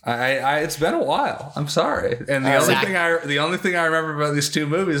 I it's been a while. I'm sorry. And Zach. the only thing I remember about these two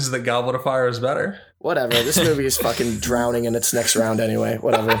movies is that Goblet of Fire is better. Whatever. This movie is fucking drowning in its next round anyway.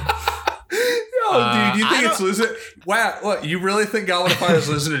 Whatever. Oh, dude, you I think don't- it's losing? Wow, what? You really think Goblet of Fire is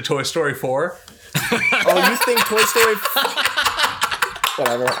losing to Toy Story 4? Oh, you think Toy Story?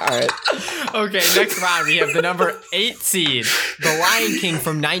 Whatever. All right. Okay, next round we have the number 8 seed, The Lion King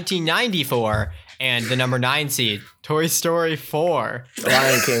from 1994, and the number 9 seed, Toy Story 4.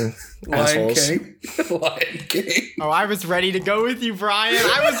 Lion King. Lion Assholes. King. Lion King. Oh, I was ready to go with you, Brian.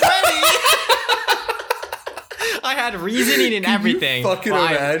 I was ready. I had reasoning and everything. Fucking But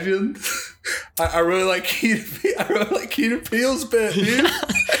I- imagine. I really like Keenan Peele's bit, dude.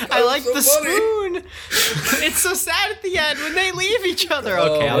 I like so the funny. spoon. It's so sad at the end when they leave each other.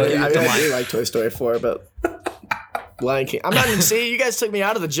 Okay, I'll Oh, give I it to mean, I Lion. do like Toy Story 4, but Lion King. I'm not even see. You guys took me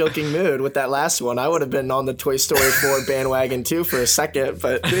out of the joking mood with that last one. I would have been on the Toy Story 4 bandwagon too for a second,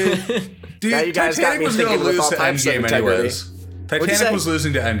 but Dude, Now you guys got Titanic me was going to thinking with lose all to types of Endgame integrity. anyways. you Titanic say? was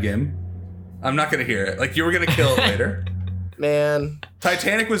losing to Endgame. I'm not going to hear it. Like, you were going to kill it later. man,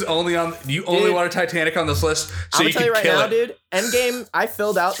 Titanic was only on. You only Dude. wanted Titanic on this list so I'm gonna you tell you could right kill now, it. dude. Endgame. I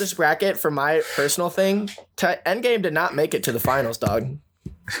filled out this bracket for my personal thing. Endgame did not make it to the finals, dog.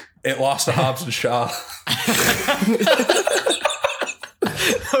 It lost to Hobbs and Shaw.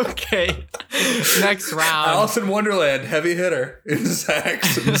 Okay, next round. Alice in Wonderland, heavy hitter in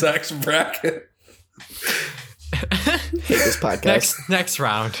Zach's bracket. Hate this podcast. Next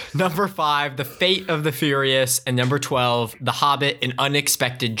round. Number 5, The Fate of the Furious, and number 12, The Hobbit: An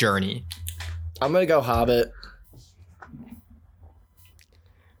Unexpected Journey. I'm gonna go Hobbit.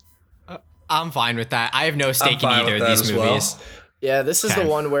 I'm fine with that. I have no stake in fine either with of that these as well. movies. Yeah, this is Okay. the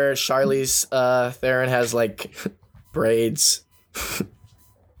one where Charlize Theron has like braids.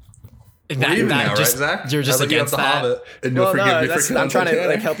 We're even now, right, Zach? You're just I think you have against the that. Hobbit, and you'll forgive me for I'm killing trying to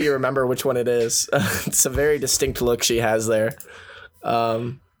Titanic. like help you remember which one it is. It's a very distinct look she has there. I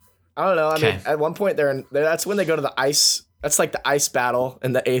don't know. I Okay. mean, at one point that's when they go to the ice. That's like the ice battle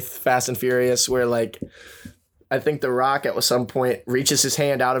in the 8th Fast and Furious, where like I think The Rock at some point reaches his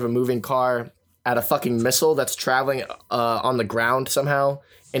hand out of a moving car at a fucking missile that's traveling on the ground somehow,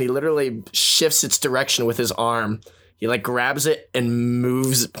 and he literally shifts its direction with his arm. He like grabs it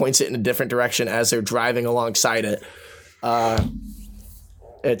and points it in a different direction as they're driving alongside it.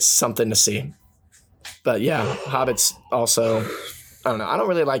 It's something to see. But yeah, Hobbit's also, I don't know. I don't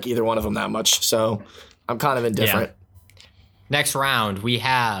really like either one of them that much, so I'm kind of indifferent. Next round, we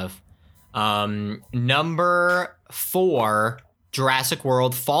have number 4, Jurassic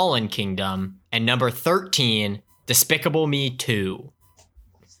World: Fallen Kingdom, and number 13, Despicable Me 2.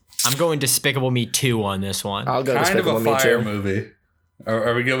 I'm going Despicable Me 2 on this one. I'll go Kind of Despicable a Me fire Too. movie.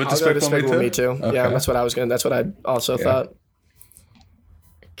 Are we good with I'll go Despicable, Despicable Me Too. Okay. Yeah, that's what I was gonna. That's what I also thought.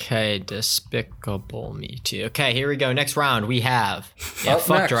 Okay, Despicable Me 2. Okay, here we go. Next round, we have Up fuck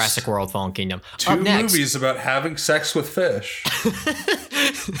next. Jurassic World: Fallen Kingdom. Two Up next, movies about having sex with fish.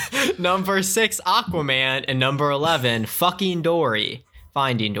 number 6, Aquaman, and number 11, Fucking Dory.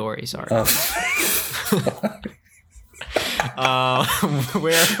 Finding Dory, sorry.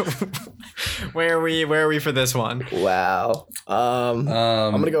 Where are we for this one? Wow. I'm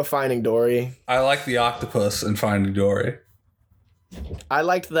gonna go Finding Dory. I like the octopus in Finding Dory. I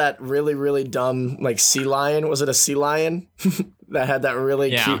liked that really, really dumb like sea lion. Was it a sea lion that had that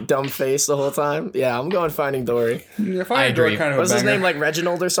really cute dumb face the whole time? Yeah, I'm going Finding Dory. Yeah, Finding Dory kind of. What's his name? Like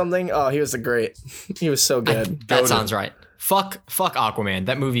Reginald or something? Oh, he was he was so good. That sounds right. Fuck Aquaman.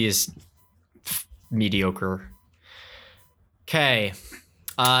 That movie is mediocre. Okay.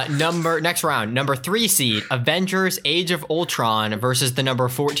 Next round, number 3 seed, Avengers: Age of Ultron versus the number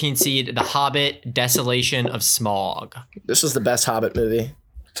 14 seed, The Hobbit: Desolation of Smaug. This was the best Hobbit movie.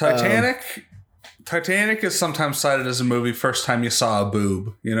 Titanic is sometimes cited as a movie first time you saw a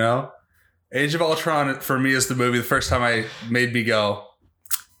boob, you know? Age of Ultron for me is the movie the first time I made me go,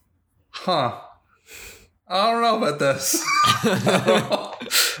 huh. I don't know about this.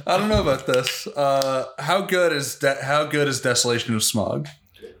 I don't know about this. How good is Desolation of Smaug?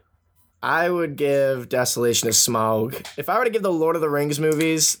 I would give Desolation of Smaug. If I were to give the Lord of the Rings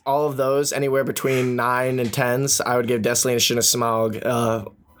movies, all of those, anywhere between 9 and 10s, I would give Desolation of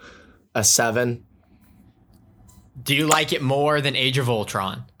Smaug a 7. Do you like it more than Age of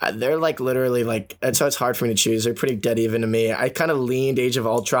Ultron? They're like literally like, and so it's hard for me to choose. They're pretty dead even to me. I kind of leaned Age of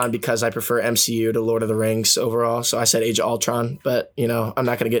Ultron because I prefer MCU to Lord of the Rings overall. So I said Age of Ultron, but I'm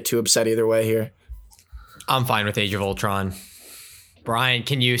not going to get too upset either way here. I'm fine with Age of Ultron. Brian,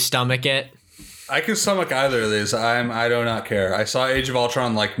 can you stomach it? I can stomach either of these. I do not care. I saw Age of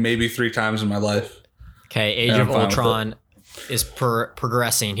Ultron like maybe 3 times in my life. Okay, Age of Ultron is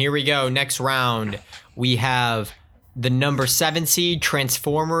progressing. Here we go. Next round, we have the number 7 seed,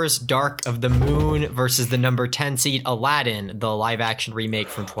 Transformers: Dark of the Moon versus the number 10 seed, Aladdin, the live-action remake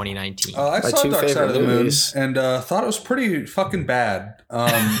from 2019. I saw Dark Side of the Moon and thought it was pretty fucking bad.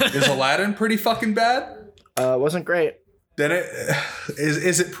 Is Aladdin pretty fucking bad? Wasn't great. Then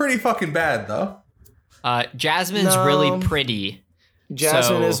is it pretty fucking bad though? Jasmine's really pretty.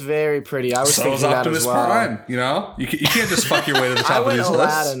 Jasmine is very pretty. I was thinking that as well. Prime, you can't just fuck your way to the top of these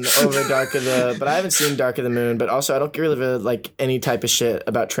Aladdin lists. over but I haven't seen Dark of the Moon. But also, I don't really like any type of shit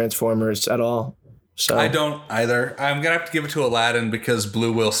about Transformers at all. So I don't either. I'm gonna have to give it to Aladdin because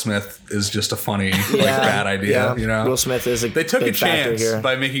Blue Will Smith is just a funny, bad idea. Yeah. Will Smith is they took a chance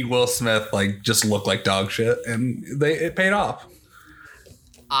by making Will Smith just look like dog shit, and it paid off.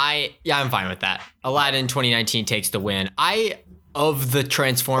 I'm fine with that. Aladdin 2019 takes the win. Of the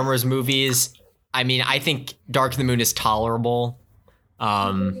Transformers movies, I think Dark of the Moon is tolerable,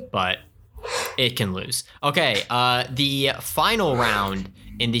 but it can lose. Okay, the final round.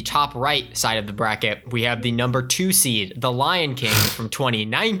 In the top right side of the bracket, we have the number 2 seed, The Lion King from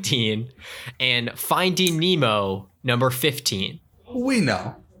 2019, and Finding Nemo, number 15. We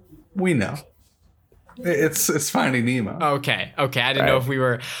know. It's Finding Nemo. Okay. I didn't know if we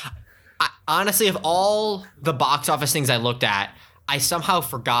were... honestly, of all the box office things I looked at, I somehow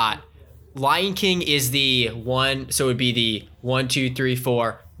forgot Lion King is the one, so it would be the 1, 2, 3,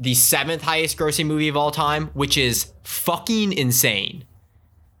 4, the 7th highest grossing movie of all time, which is fucking insane.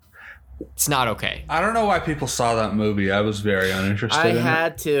 It's not okay. I don't know why people saw that movie. I was very uninterested in it. I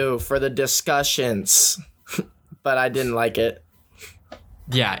had to for the discussions, but I didn't like it.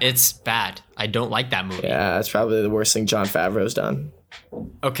 Yeah, it's bad. I don't like that movie. Yeah, that's probably the worst thing Jon Favreau's done.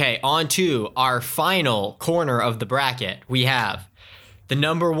 Okay, on to our final corner of the bracket. We have the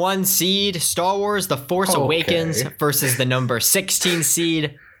number 1 seed, Star Wars: The Force Awakens versus the number 16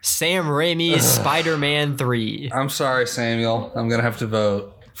 seed, Sam Raimi's Spider-Man 3. I'm sorry, Samuel. I'm going to have to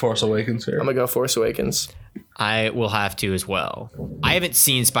vote Force Awakens here. I'm going to go Force Awakens. I will have to as well. I haven't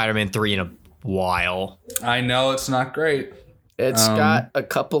seen Spider-Man 3 in a while. I know it's not great. It's got a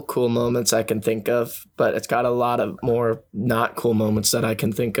couple cool moments I can think of, but it's got a lot of more not cool moments that I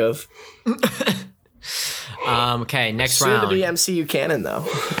can think of. Okay, next round. Soon to be MCU canon, though.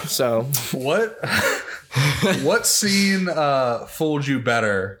 So what scene fooled you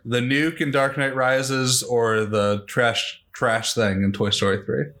better? The nuke in Dark Knight Rises or the trash thing in Toy Story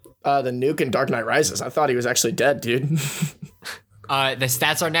 3? The nuke in Dark Knight Rises. I thought he was actually dead, dude.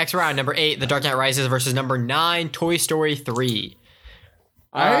 That's our next round. Number 8, The Dark Knight Rises versus number 9, Toy Story 3.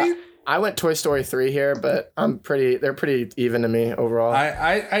 I went Toy Story 3 here, but they're pretty even to me overall.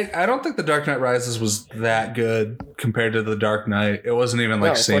 I don't think The Dark Knight Rises was that good compared to The Dark Knight. It wasn't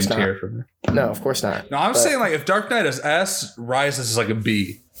even same tier for me. No, of course not. No, I'm saying if Dark Knight is S, Rises is a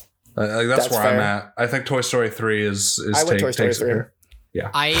B. That's where fair. I'm at. I think Toy Story 3 is I went Toy Story 3. Yeah.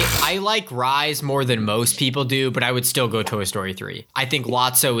 I like Rise more than most people do, but I would still go Toy Story 3. I think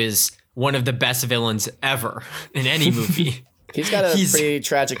Lotso is one of the best villains ever in any movie. He's got a pretty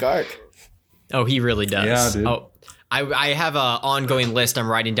tragic arc. Oh, he really does. Yeah, dude. Oh, I have a ongoing list. I'm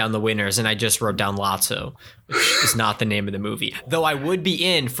writing down the winners, and I just wrote down Lotso, which is not the name of the movie. Though I would be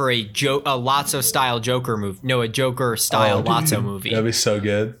in for a Lotso style Joker movie. No, a Joker style Lotso movie. That'd be so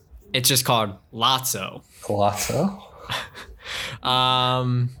good. It's just called Lotso. Lotso.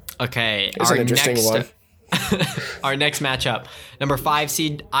 Okay. It's an interesting one. Our next matchup: number 5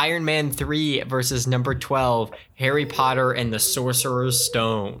 seed Iron Man 3 versus number 12 Harry Potter and the Sorcerer's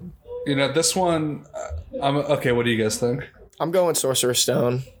Stone. You know, this one, okay, what do you guys think? I'm going Sorcerer's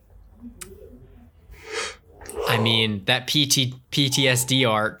Stone. I mean, that PTSD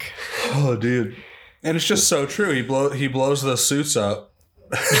arc. Oh, dude. And it's just so true. He blows the suits up.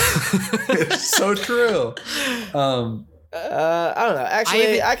 It's so true. I don't know.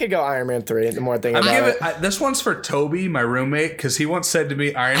 Actually, I could go Iron Man 3. The more I think about it. This one's for Toby, my roommate, because he once said to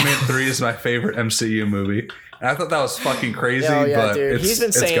me, Iron Man 3 is my favorite MCU movie. And I thought that was fucking crazy. Oh, yeah, but dude. He's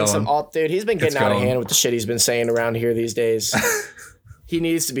been saying he's been getting out of hand with the shit he's been saying around here these days. He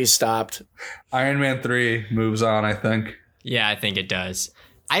needs to be stopped. Iron Man 3 moves on, I think. Yeah, I think it does.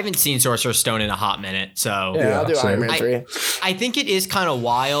 I haven't seen Sorcerer's Stone in a hot minute, so Yeah, I'll do same. Iron Man 3. I think it is kind of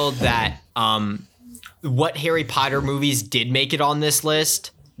wild that what Harry Potter movies did make it on this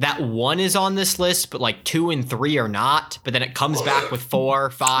list. That 1 is on this list, but like 2 and 3 are not. But then it comes back with 4,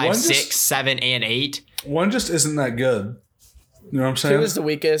 5, 6, 7, and 8. 1 just isn't that good. You know what I'm saying? 2 is the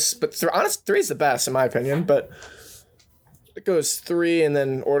weakest, but 3 is the best in my opinion. But it goes 3 and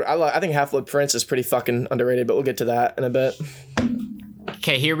then I think Half-Blood Prince is pretty fucking underrated, but we'll get to that in a bit.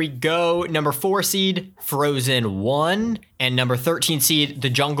 Okay, here we go. Number 4 seed, Frozen 1. And number 13 seed, The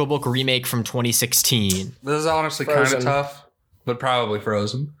Jungle Book remake from 2016. This is honestly kind Frozen. of tough, but probably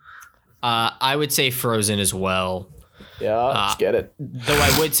Frozen. I would say Frozen as well. Yeah, let's get it. Though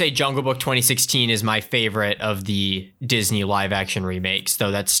I would say Jungle Book 2016 is my favorite of the Disney live action remakes, though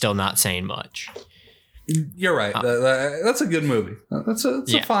that's still not saying much. You're right. That's a good movie. That's a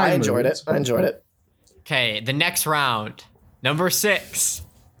fine movie. I enjoyed it. Okay, the next round. Number 6,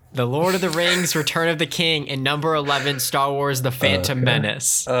 The Lord of the Rings, Return of the King, and number 11, Star Wars: The Phantom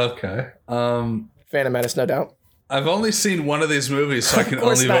Menace. Okay. Phantom Menace, no doubt. I've only seen one of these movies, so I can Of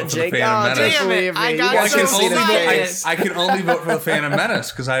course only not, vote for Jake. the Phantom Menace. damn it. I got Well, so excited. I can only vote for the Phantom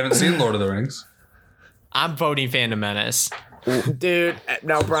Menace because I haven't seen Lord of the Rings. I'm voting Phantom Menace. Dude,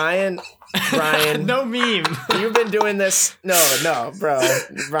 now Brian, No meme. you've been doing this. No, bro.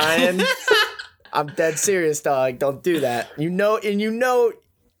 Brian, I'm dead serious, dog. Don't do that.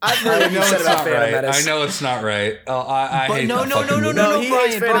 I've heard what you said about Phantom Menace. I know it's not right. I But hate no, that no, fucking no, movie. no, He Brian,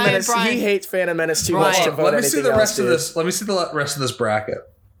 hates Phantom Menace. Brian. He hates Phantom Menace too Brian. much to vote Let me see anything the rest else, of dude. this. Let me see the rest of this bracket.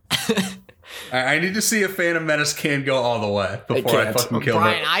 I need to see if Phantom Menace can go all the way before I can't. fucking kill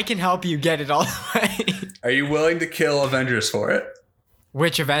Brian, it. I can help you get it all the way. Are you willing to kill Avengers for it?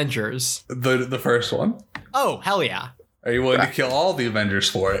 Which Avengers? The first one. Oh, hell yeah. Are you willing to kill all the Avengers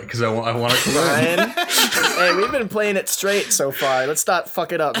for it? Because I want to win. Brian, hey, we've been playing it straight so far. Let's not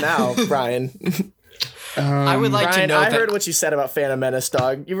fuck it up now, Brian. I would like to Brian, know I that. heard what you said about Phantom Menace,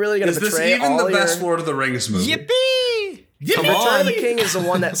 dog. You really gonna Is this betray even all the best your... Lord of the Rings movie? Yippee! Come Return on. of the King is the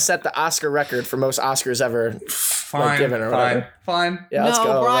one that set the Oscar record for most Oscars ever. Fine, given or whatever. fine. Yeah, let's No,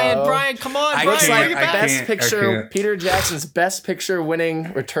 go. Brian, come on, I Brian. Looks can't- like bring it I back. Best can't- Picture, can't. Peter Jackson's Best Picture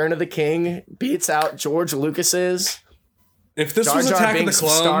winning Return of the King beats out George Lucas's If this Jar was Jar Attack of the Binks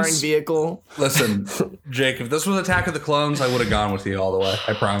starring Clones, vehicle. listen, Jake, if this was Attack of the Clones, I would have gone with you all the way.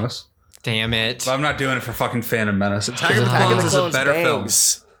 I promise. Damn it. But I'm not doing it for fucking Phantom Menace. Attack of the Attack of Clones the is a Clones better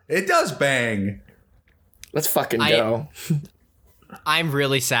bangs. film. It does bang. Let's fucking I- go. I'm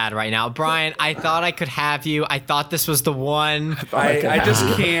really sad right now. Brian, I thought I could have you. I thought this was the one. I just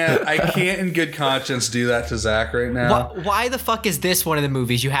can't. I can't in good conscience do that to Zach right now. Why the fuck is this one of the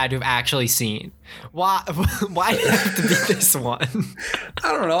movies you had to have actually seen? Why did it have to be this one?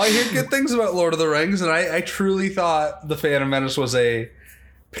 I don't know. I hear good things about Lord of the Rings, and I truly thought The Phantom Menace was a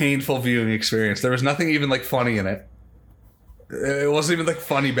painful viewing experience. There was nothing even like funny in it. It wasn't even like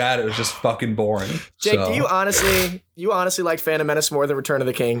funny bad. It was just fucking boring. Jake, So, do you honestly like Phantom Menace more than Return of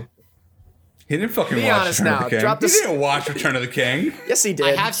the King? He didn't fucking Be watch honest Return now. of the King. Drop this- He didn't watch Return of the King. Yes, he did.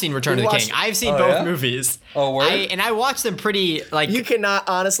 I have seen Return You of the watched- King. I've seen Oh, both yeah? movies. Oh, word? And I watched them pretty like. You cannot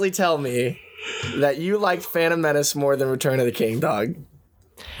honestly tell me that you liked Phantom Menace more than Return of the King, dog.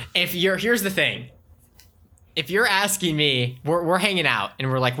 Here's the thing. If you're asking me, we're hanging out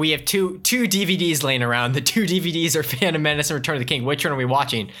and we're like, we have two DVDs laying around. The 2 DVDs are Phantom Menace and Return of the King. Which one are we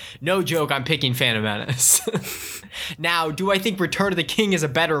watching? No joke, I'm picking Phantom Menace. Now, do I think Return of the King is a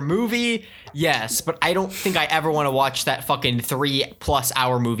better movie? Yes, but I don't think I ever want to watch that fucking 3+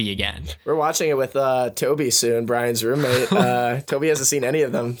 hour movie again. We're watching it with Toby soon, Brian's roommate. Toby hasn't seen any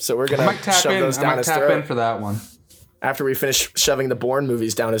of them, so we're I gonna might tap shove in. those I down might his tap throat. in for that one. after we finish shoving the Bourne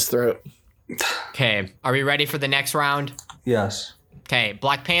movies down his throat. Okay, are we ready for the next round? Yes. Okay,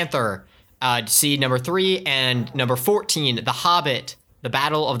 Black Panther, seed number 3, and number 14, The Hobbit, The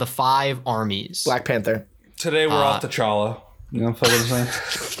Battle of the Five Armies. Black Panther. Today we're off T'Challa. You know what I'm saying?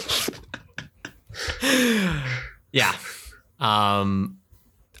 Yeah.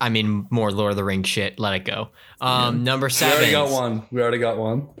 I mean, more Lord of the Rings shit. Let it go. Number 7. We already got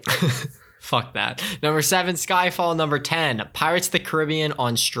one. Fuck that. Number 7, Skyfall. Number 10, Pirates of the Caribbean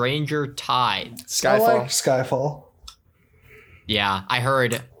on Stranger Tides. Skyfall. Skyfall. Yeah, I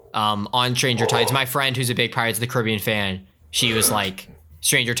heard on Stranger Tides, my friend who's a big Pirates of the Caribbean fan, she was like,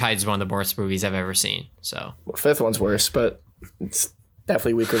 Stranger Tides is one of the worst movies I've ever seen. So, Well, fifth one's worse, but it's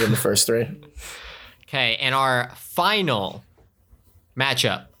definitely weaker than the first 3. okay, and our final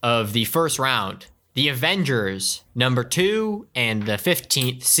matchup of the first round, the Avengers, number 2, and the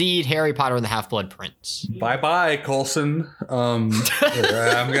 15th seed, Harry Potter and the Half-Blood Prince. Bye, Coulson. I'm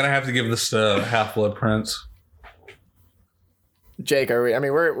gonna have to give this to Half-Blood Prince. Jake, are we? I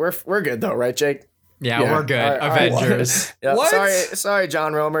mean, we're good though, right, Jake? Yeah, Yeah, we're good. all right. Avengers. Yeah, What? Sorry,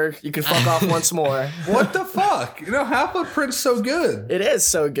 John Romer. You can fuck off once more. What the fuck? You know, Half-Blood Prince is so good. It is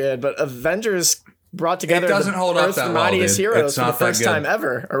so good, but Avengers brought together doesn't the hold up Earth's that well, mightiest dude. heroes It's for the not that first good. time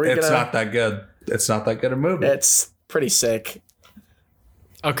ever. Are we It's gonna? not that good. It's not that good a movie. It's pretty sick.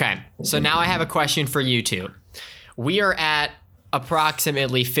 Okay, so now I have a question for you two. We are at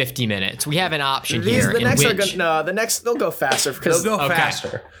approximately 50 minutes. We have an option here. The in next are which- gonna, no, the next they'll go faster because They'll go Okay.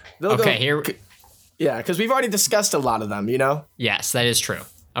 faster. they'll Okay, go, here. yeah, because we've already discussed a lot of them. You know, Yes, that is true.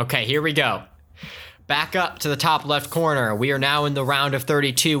 Okay, here we go. Back up to the top left corner. We are now in the round of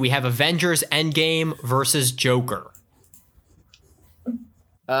 32. We have Avengers Endgame versus Joker.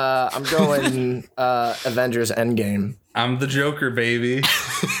 I'm going Avengers Endgame. I'm the Joker, baby.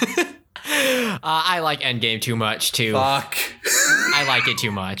 I like Endgame too much, too. Fuck. I like it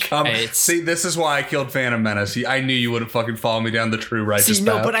too much. It's, See, this is why I killed Phantom Menace. I knew you wouldn't fucking follow me down the true righteous see,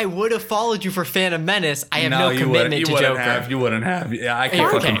 no, path. but I would have followed you for Phantom Menace. I have no you wouldn't. commitment You to wouldn't Joker. have. You wouldn't have. Yeah, I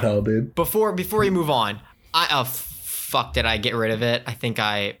can't Okay. fucking tell, dude. Before you move on, fuck, did I get rid of it? I think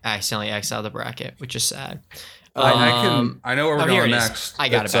I accidentally X'd out of the bracket, which is sad. I know where we're here going it is. next. I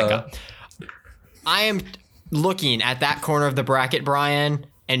got It's, it back up. I am looking at that corner of the bracket, Brian,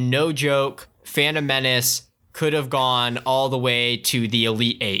 and no joke, Phantom Menace could have gone all the way to the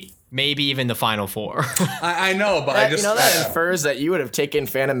Elite 8, maybe even the Final 4. I know, but I just that infers that you would have taken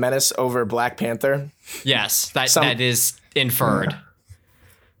Phantom Menace over Black Panther. Yes, that is inferred.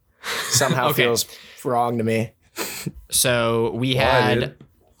 Somehow Okay. feels wrong to me. So we Why, had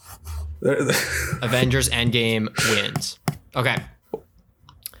dude? Avengers Endgame wins. Okay.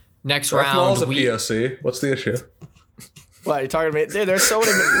 Next Darth Maul's round, a POC. What's the issue? What, you talking to me? Dude, there's so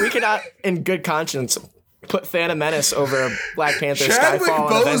many. We cannot, in good conscience, put Phantom Menace over Black Panther, Chadwick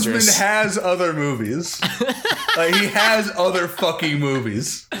Skyfall, and Boseman Avengers. has other movies. Like, he has other fucking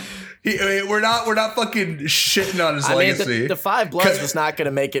movies. We're not fucking shitting on his I mean, legacy. the Five Bloods was not going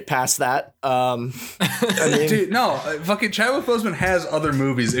to make it past that. I mean, Dude, no, fucking Chadwick Boseman has other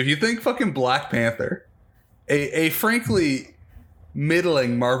movies. If you think fucking Black Panther, a frankly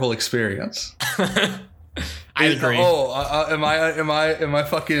middling Marvel experience. I agree. Am I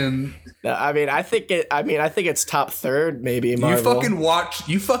fucking? no, I think it's top third, maybe. Marvel.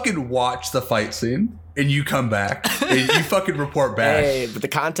 You fucking watch the fight scene and you come back and you fucking report back. Hey, but the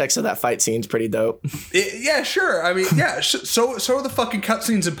context of that fight scene's pretty dope. Yeah, sure. I mean, yeah. So are the fucking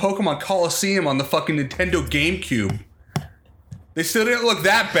cutscenes in Pokemon Coliseum on the fucking Nintendo GameCube. They still didn't look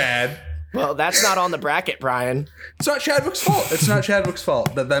that bad. Well, that's not on the bracket, Brian. It's not Chadwick's fault. It's not Chadwick's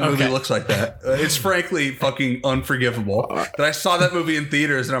fault that movie Okay. looks like that. It's frankly fucking unforgivable. That I saw that movie in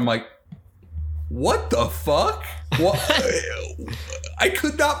theaters and I'm like, what the fuck? What? I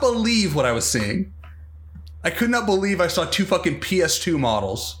could not believe what I was seeing. I could not believe I saw two fucking PS2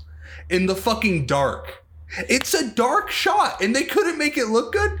 models in the fucking dark. It's a dark shot and they couldn't make it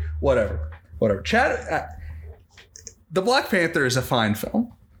look good. Whatever. The Black Panther is a fine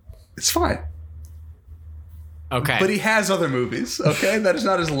film. It's fine. Okay. But he has other movies, okay? That is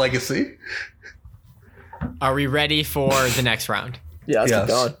not his legacy. Are we ready for the next round? Yeah, let's Yes. keep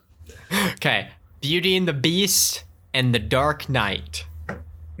going. Okay. Beauty and the Beast and The Dark Knight.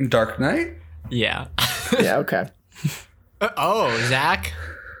 Dark Knight? Yeah. Yeah, okay. Oh, Zach?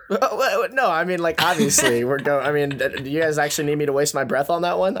 No, I mean, like, obviously, we're going. I mean, do you guys actually need me to waste my breath on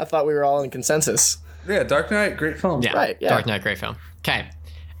that one? I thought we were all in consensus. Yeah, Dark Knight, great film. Yeah. Right, yeah. Dark Knight, great film. Okay.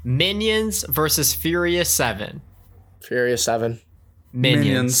 Minions versus Furious 7. Furious 7.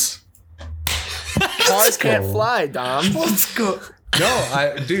 Minions. Cars can't fly, Dom. Let's go.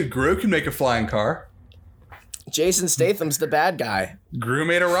 No, dude, Gru can make a flying car. Jason Statham's the bad guy. Gru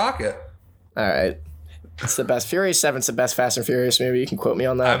made a rocket. All right. It's the best. Furious 7's the best Fast and Furious movie. You can quote me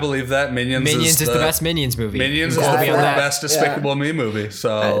on that. I believe that. Minions is the best Minions movie. Minions is the best Despicable Me movie.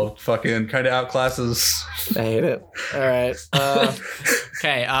 So fucking kind of outclasses. I hate it. All right.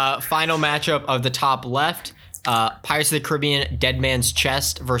 Okay. Final matchup of the top left. Pirates of the Caribbean: Dead Man's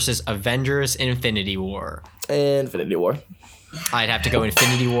Chest versus Avengers: Infinity War. Infinity War. I'd have to go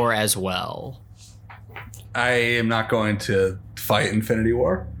Infinity War as well. I am not going to fight Infinity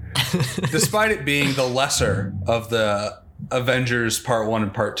War. Despite it being the lesser of the Avengers Part 1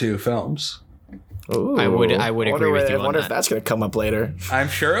 and Part 2 films. Ooh, I would agree with you on that. I wonder if that's going to come up later. I'm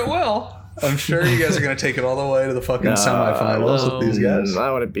sure it will. I'm sure you guys are going to take it all the way to the fucking semifinals with these guys.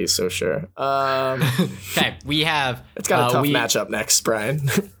 I wouldn't be so sure. Okay, we have... It's got a tough matchup next, Brian.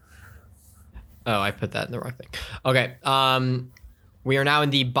 Oh, I put that in the wrong thing. Okay, we are now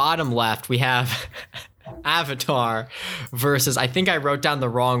in the bottom left. We have... Avatar versus, I think I wrote down the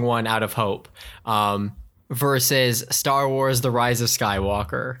wrong one out of hope, versus Star Wars: The Rise of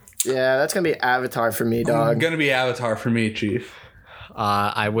Skywalker. Yeah, that's gonna be Avatar for me, dog. Gonna be Avatar for me, Chief.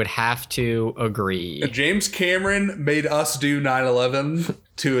 I would have to agree. James Cameron made us do 9/11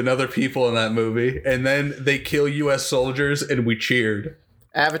 to another people in that movie, and then they kill U.S. soldiers, and we cheered.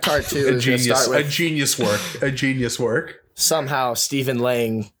 Avatar 2 is gonna start with a genius work. A genius work. Somehow Stephen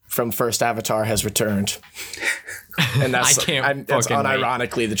Lang from first Avatar has returned. And that's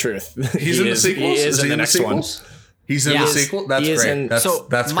unironically the truth. He's in the sequels? He is in the next one. He's in the sequel? That's great.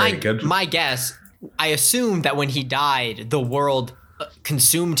 That's very good. My guess, I assume that when he died, the world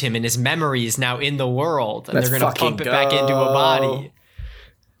consumed him and his memory is now in the world. And they're going to pump it back into a body.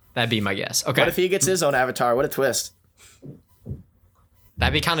 That'd be my guess. Okay. What if he gets his own Avatar? What a twist.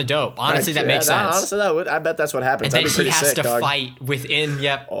 That'd be kind of dope. Honestly, that makes sense. Honestly, I bet that's what happens. And That'd be pretty sick, he has to dog. fight within,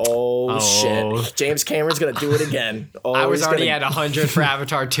 yep. Oh, shit. James Cameron's going to do it again. I was already at 100 for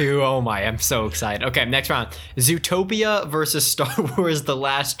Avatar 2. Oh, my. I'm so excited. Okay, next round. Zootopia versus Star Wars The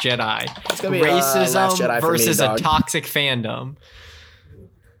Last Jedi. It's going to be Racism Last Jedi versus for me, a toxic fandom.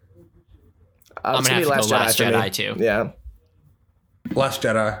 I'm going to have to go Last Jedi, too. Yeah. Last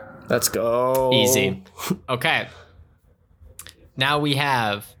Jedi. Let's go. Easy. Okay. Now we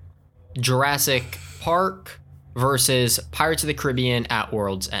have Jurassic Park versus Pirates of the Caribbean at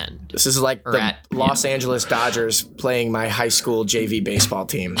World's End. This is like the Los Angeles Dodgers playing my high school JV baseball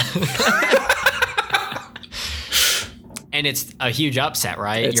team. And it's a huge upset,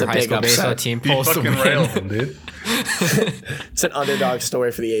 right? It's your high school baseball team pulls the win. Dude. It's an underdog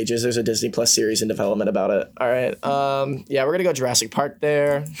story for the ages. There's a Disney Plus series in development about it. All right. Yeah, we're going to go Jurassic Park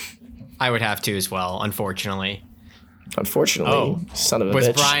there. I would have to as well, unfortunately. Unfortunately, son of a bitch. Was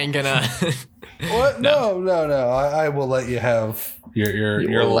Brian gonna? What? No. I will let you have your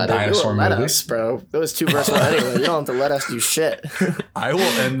little dinosaur movie. Let us, bro. It was 2 versus 1 anyway. You don't have to let us do shit. I will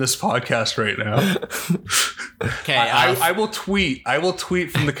end this podcast right now. Okay. I will tweet. I will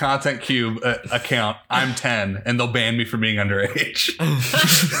tweet from the Content Cube account. I'm 10, and they'll ban me for being underage.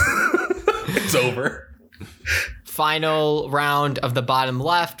 It's over. Final round of the bottom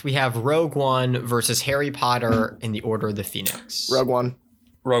left, we have Rogue One versus Harry Potter in the Order of the Phoenix. Rogue One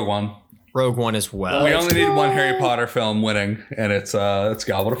as well. We only need one Harry Potter film winning, and it's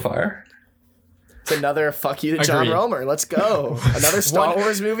Goblet of Fire. It's another fuck you to John Romer. Let's go. Another Star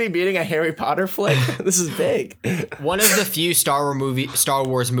Wars movie beating a Harry Potter flick. This is big. One of the few Star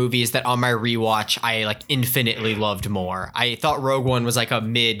Wars movies that on my rewatch I like infinitely loved more. I thought Rogue One was like a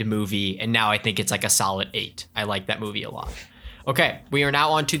mid movie, and now I think it's like a solid 8. I like that movie a lot. Okay, we are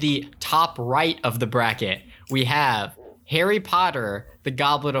now on to the top right of the bracket. We have Harry Potter, The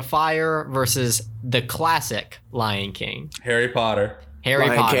Goblet of Fire versus the classic Lion King. Harry Potter.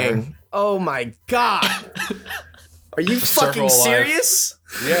 Lion King. Oh my god. Are you fucking serious?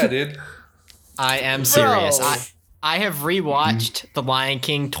 Yeah, dude. I am serious. I have rewatched The Lion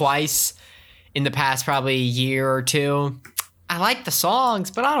King twice in the past probably year or two. I like the songs,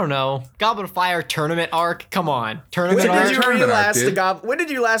 but I don't know. Goblet of Fire tournament arc. Come on. When did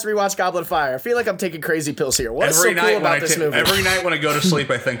you last rewatch Goblet of Fire? I feel like I'm taking crazy pills here. What is so cool about this movie? Every night when I go to sleep,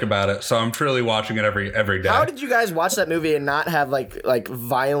 I think about it. So I'm truly watching it every day. How did you guys watch that movie and not have like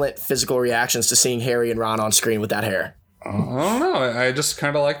violent physical reactions to seeing Harry and Ron on screen with that hair? I don't know. I just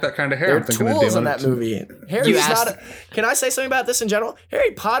kind of like that kind of hair. There are tools in that movie. Harry's not. Can I say something about this in general?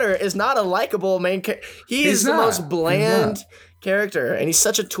 Harry Potter is not a likable main character. He's the most bland character, and he's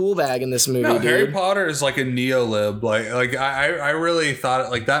such a tool bag in this movie. No, dude. Harry Potter is like a neo-lib. Like I really thought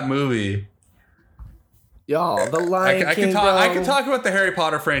like that movie. Y'all, the Lion King. I can talk about the Harry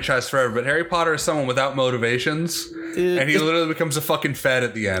Potter franchise forever, but Harry Potter is someone without motivations, dude, and he literally becomes a fucking fed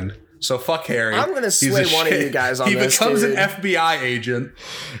at the end. So fuck Harry. I'm gonna He's sway a one of shit. you guys on he this, becomes dude. an FBI agent.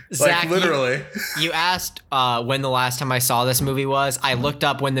 Zach, Like literally. You asked when the last time I saw this movie was. I looked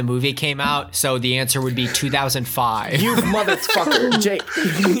up when the movie came out, so the answer would be 2005. You motherfucker, Jake.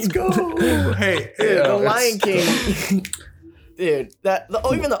 Let's go. Hey, Dude, The Lion King. Dude,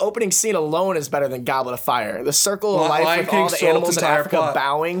 even the opening scene alone is better than Goblet of Fire. The circle of life Lion with King all the stole animals its in entire Africa plot.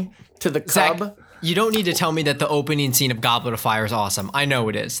 bowing to the Zach, cub. you don't need to tell me that the opening scene of Goblet of Fire is awesome. I know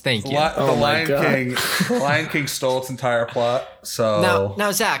it is. Thank you. The my God. Lion King stole its entire plot. So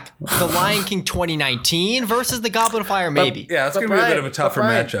Now, Zach, The Lion King 2019 versus the Goblet of Fire, maybe. yeah, it's But gonna be a bit of a Brian- tougher but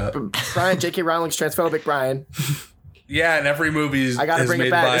Brian- matchup. Brian, J.K. Rowling's transphobic, Brian. Yeah, and every movie is I gotta bring it made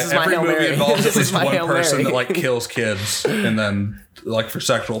back. by This is my every Hail movie Mary. involves This at is least my one Hail person Mary. that like kills kids and then like for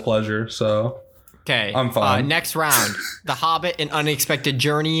sexual pleasure. So Okay. I'm fine. Next round, The Hobbit: An Unexpected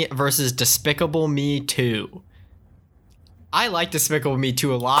Journey versus Despicable Me 2. I like Despicable Me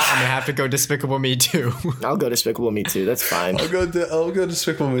 2 a lot. I'm gonna have to go Despicable Me 2. I'll go Despicable Me too. That's fine. I'll go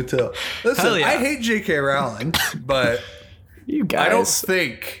Despicable Me too. Listen, Hell yeah. I hate J.K. Rowling, but You guys. I don't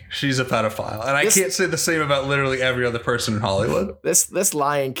think she's a pedophile, and I This- can't say the same about literally every other person in Hollywood. This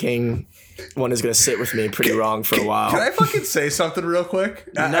Lion King one is gonna sit with me pretty wrong for a while. Can I fucking say something real quick?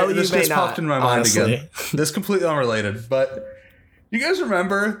 No, you this may just not, popped in my mind honestly. again. This is completely unrelated, but you guys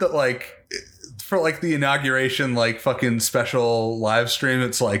remember that like for like the inauguration like fucking special live stream,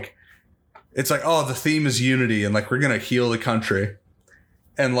 it's like oh, the theme is unity and like we're gonna heal the country,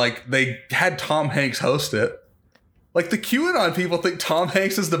 and like they had Tom Hanks host it. Like the QAnon people think Tom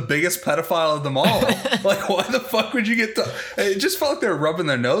Hanks is the biggest pedophile of them all. Like, why the fuck would you get to? It just felt like they were rubbing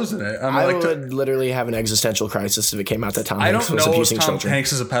their nose in it. I like, would literally have an existential crisis if it came out that Tom I Hanks don't was know if abusing Tom children.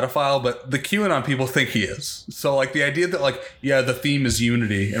 Hanks is a pedophile, but the QAnon people think he is. So like the idea that like, yeah, the theme is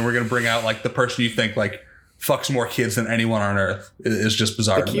unity, and we're gonna bring out like the person you think like fucks more kids than anyone on earth is just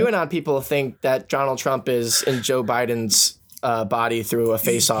bizarre. The to me. QAnon people think that Donald Trump is in Joe Biden's body through a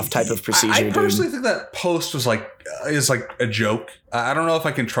face-off type of procedure. I dude. personally think that post was like is like a joke. I don't know if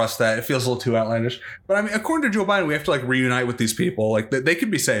I can trust that. It feels a little too outlandish. But I mean, according to Joe Biden, we have to like reunite with these people. Like they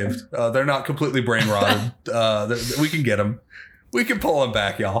could be saved. They're not completely brain rotted. We can get them. We can pull them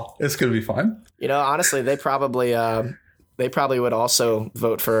back, y'all. It's gonna be fun. You know, honestly, they probably would also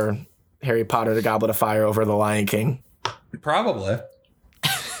vote for Harry Potter: The Goblet of Fire over The Lion King. Probably.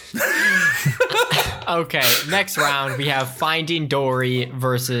 Okay, next round we have Finding Dory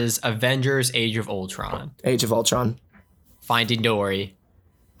versus Avengers: Age of Ultron. Age of Ultron. Finding Dory.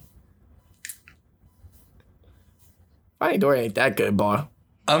 Finding Dory ain't that good, boy.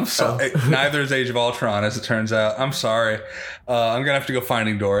 I'm sorry. Neither is Age of Ultron, as it turns out. I'm sorry. I'm gonna have to go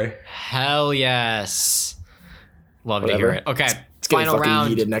Finding Dory. Hell yes. Love to hear Whatever. it. Okay, It's getting final fucking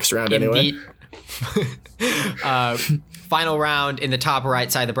round. yeeted next round in anyway. Final round in the top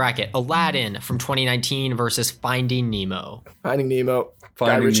right side of the bracket. Aladdin from 2019 versus Finding Nemo. Finding Nemo. Guy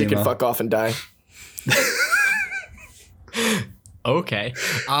Finding Ritchie Nemo. can fuck off and die. Okay.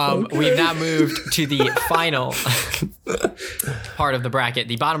 We've now moved to the final part of the bracket.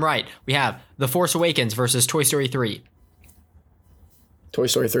 The bottom right, we have The Force Awakens versus Toy Story 3. Toy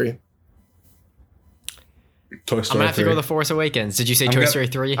Story 3. Toy I'm Story gonna have to 3. go The Force Awakens. Did you say Toy gonna- Story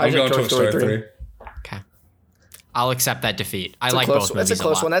 3? I'm I going said Toy Story 3. Okay. I'll accept that defeat. I It's like a close, both movies That's a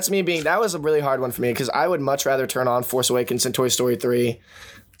close lot. one. That's me being. That was a really hard one for me because I would much rather turn on Force Awakens than Toy Story 3.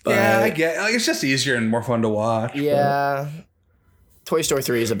 But Yeah, I get. Like, it's just easier and more fun to watch. yeah, Toy Story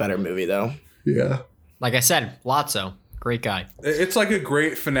 3 is a better movie though. Yeah. Like I said, Lotso, great guy. It's like a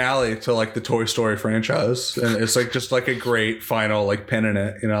great finale to like the Toy Story franchise, and it's like just like a great final like pin in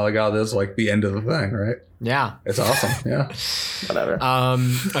it. You know, like this is like the end of the thing, right? Yeah. It's awesome. Yeah. Whatever.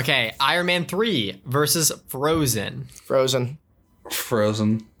 Okay, Iron Man 3 versus Frozen. Frozen.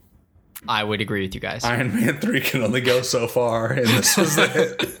 Frozen. I would agree with you guys. Iron Man 3 can only go so far, and this was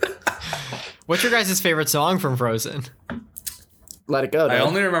it. What's your guys' favorite song from Frozen? Let it go. I Dad.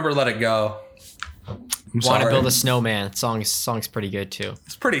 only remember Let It Go. I'm Want sorry. to Build a Snowman. Song's pretty good too.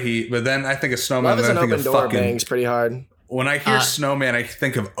 It's pretty heat, but then I think of Snowman, Love is and an then I think open of door fucking. bangs pretty hard. When I hear Snowman, I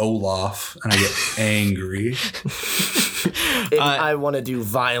think of Olaf, and I get angry. I want to do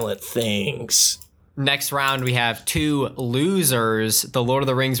violent things. Next round we have two losers: The Lord of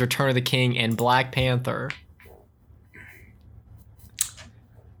the Rings: Return of the King and Black Panther.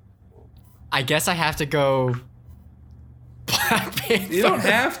 I guess I have to go Black Panther. You don't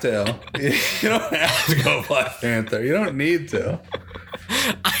have to. You don't have to go Black Panther. You don't need to.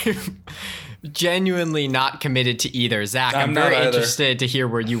 I'm genuinely not committed to either. Zach, I'm I'm not very either. interested to hear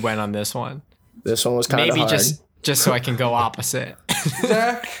where you went on this one. This one was kind of Maybe hard. just so I can go opposite.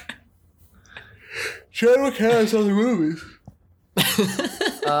 Zach. Chadwick has other movies.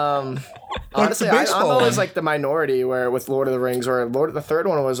 Honestly, I'm baseball always one. like the minority where with Lord of the Rings, where the third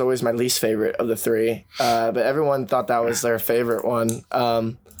one was always my least favorite of the three. But everyone thought that was their favorite one.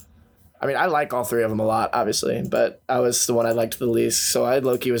 I mean, I like all three of them a lot, obviously, but I was the one I liked the least. So I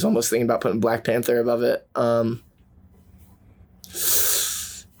low-key was almost thinking about putting Black Panther above it.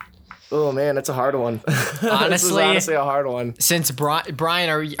 Oh man, it's a hard one. This is Honestly- honestly a hard one. Since Brian,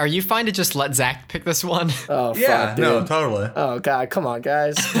 are you fine to just let Zach pick this one? Oh Yeah, fuck, dude. no, totally. Oh god, come on,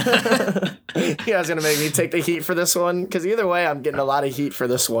 guys. You guys gonna make me take the heat for this one? Because either way, I'm getting a lot of heat for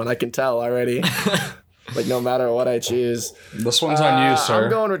this one. I can tell already. Like no matter what I choose, This one's on you, sir. I'm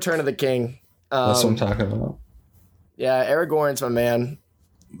going Return of the King. That's what I'm talking about. Yeah, Aragorn's my man.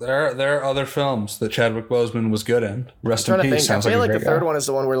 There are other films that Chadwick Boseman was good in. Rest in I'm trying to peace. think. I Sounds feel like like a the great third guy. one is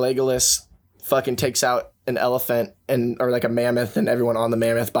the one where Legolas fucking takes out an elephant or like a mammoth and everyone on the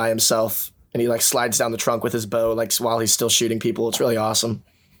mammoth by himself, and he like slides down the trunk with his bow like while he's still shooting people. It's really awesome.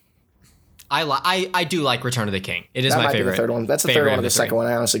 I do like Return of the King. It is That my might favorite. be the third one. That's the favorite third one of or the three. second one.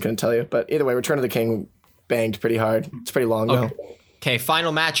 I honestly couldn't tell you, but either way, Return of the King banged pretty hard. It's pretty long though. Okay,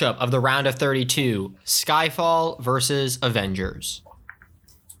 final matchup of the round of 32: Skyfall versus Avengers.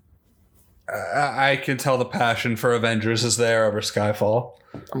 I can tell the passion for Avengers is there over Skyfall.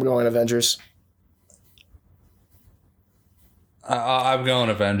 I'm going Avengers. I'm going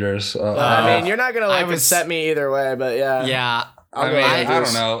Avengers. I mean, you're not gonna like I was- upset me either way, but yeah. Yeah, I'll I go mean, I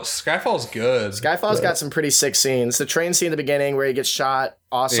Avengers. don't know. Skyfall's good. Skyfall's got some pretty sick scenes. The train scene at the beginning where he gets shot,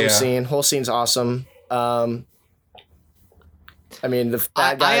 awesome Yeah. scene. Whole scene's awesome. I mean, the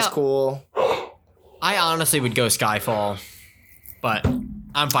bad guy's cool. I honestly would go Skyfall, but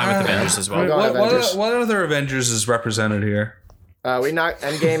I'm fine with Avengers as I mean, well. going Avengers. what other Avengers is represented here? We knocked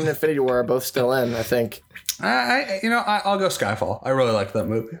Endgame and Infinity War are both still in, I think. I'll go Skyfall. I really like that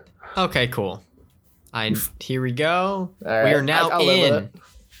movie. Okay, cool. Here we go. All right, We are now I'll live with in.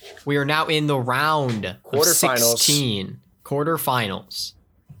 We are now in the round of Quarterfinals. 16 quarterfinals.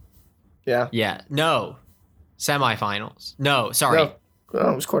 Yeah. Yeah, no, semifinals. No, sorry. No.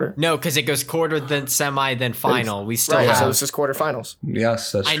 Oh, it was quarter. No, because it goes quarter, then semi, then final. We still Right, have. so this is quarterfinals.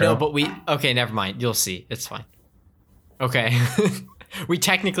 Yes, that's I true. know, but okay, never mind. You'll see. It's fine. Okay. We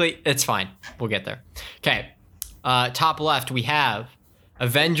technically, it's fine. We'll get there. Okay. Top left, we have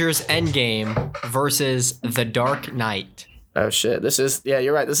Avengers Endgame versus The Dark Knight. Oh shit!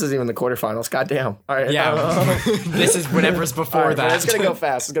 You're right. This is even the quarterfinals. Goddamn. All right. Yeah. This is whatever's before All right, that. It's gonna go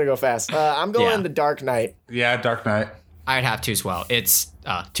fast. I'm going Yeah. The Dark Knight. Yeah, Dark Knight. I'd have to as well. It's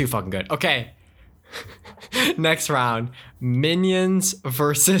too fucking good. Okay. Next round, Minions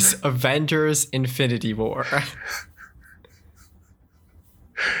versus Avengers Infinity War.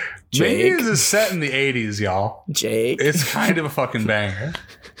 Jake. Minions is set in the 80s, y'all. Jake. It's kind of a fucking banger.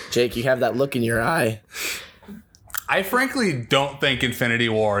 Jake, you have that look in your eye. I frankly don't think Infinity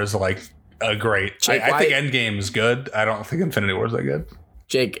War is like a great. Jake, I think why- Endgame is good. I don't think Infinity War is that good.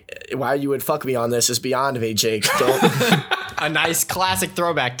 Jake, why you would fuck me on this is beyond me, Jake. Don't. A nice classic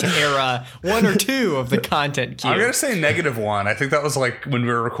throwback to era 1 or 2 of the content queue. I'm gonna say -1. I think that was like when we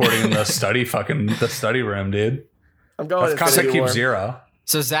were recording in the study room, dude. I'm going That's content Infinity cube War. 0.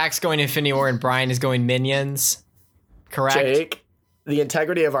 So Zach's going Infinity War and Brian is going Minions. Correct? Jake, the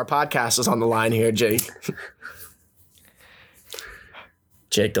integrity of our podcast is on the line here, Jake.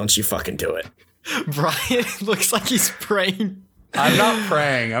 Jake, don't you fucking do it. Brian looks like he's praying. I'm not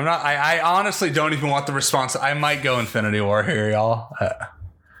praying. I honestly don't even want the response. I might go Infinity War here, y'all.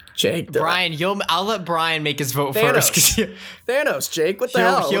 Jake, Brian, I'll let Brian make his vote Thanos. first because Thanos, Jake, what the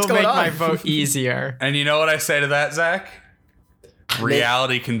hell? he'll What's going make on? my vote easier. And you know what I say to that, Zach?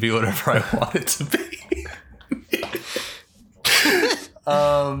 Reality can be whatever I want it to be.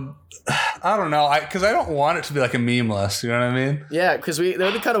 I don't know, because I don't want it to be like a meme list. You know what I mean? Yeah, because it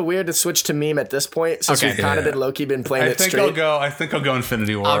would be kind of weird to switch to meme at this point since Okay. we've kind of Yeah. been low-key been playing I it think straight. I think I'll go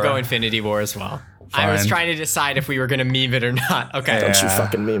Infinity War. I'll go Infinity War as well. I was Fine. trying to decide if we were going to meme it or not. Okay. Don't you Yeah.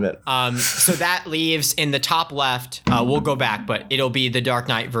 fucking meme it. So that leaves in the top left, we'll go back, but it'll be The Dark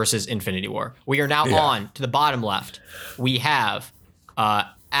Knight versus Infinity War. We are now on to the bottom left. We have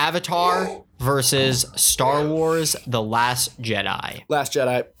Avatar versus Star Wars The Last Jedi. Last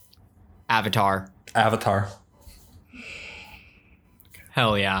Jedi. Avatar.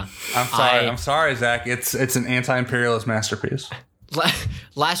 Hell yeah. I'm sorry, Zach. It's an anti-imperialist masterpiece.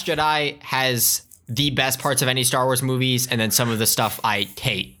 Last Jedi has the best parts of any Star Wars movies, and then some of the stuff I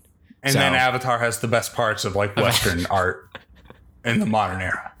hate. And So- then Avatar has the best parts of like Western art in the modern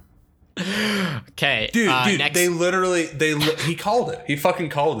era. Okay, Dude, next. he called it. He fucking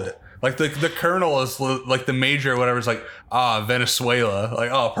called it. Like the colonel is like the major or whatever is like, Venezuela.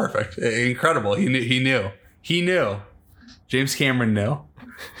 Like, oh, perfect. Incredible. He knew. James Cameron, no.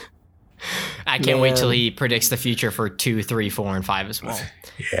 I can't wait till he predicts the future for 2, 3, 4, and 5 as well.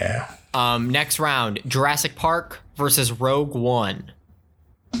 Yeah. Next round, Jurassic Park versus Rogue One.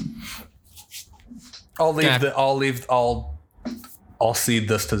 I'll cede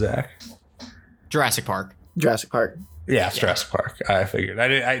this to Zach. Jurassic Park. Jurassic Park. Yeah, it's Jurassic Park. I figured.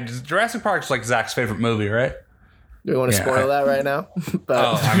 Jurassic Park's like Zach's favorite movie, right? Do we want to spoil that right now?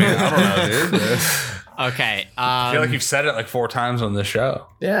 But I mean, I don't know, dude. Okay. I feel like you've said it like 4 times on this show.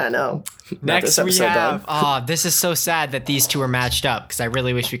 yeah, I know. Next we have, this is so sad that these two are matched up because I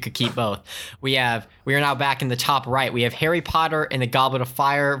really wish we could keep both. We are now back in the top right. We have Harry Potter and the Goblet of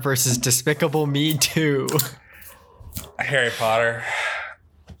Fire versus Despicable Me 2. Harry Potter.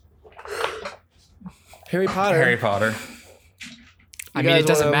 Harry Potter. Harry Potter. I mean, it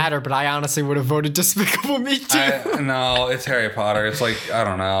doesn't matter, but I honestly would have voted Despicable Me 2. No, it's Harry Potter. It's like, I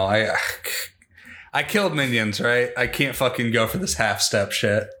don't know. I killed minions, right? I can't fucking go for this half-step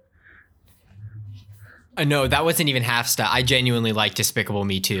shit. No, that wasn't even half step. I genuinely like Despicable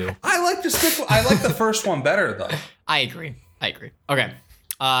Me 2. I like the first one better, though. I agree. Okay.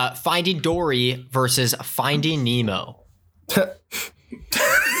 Finding Dory versus Finding Nemo.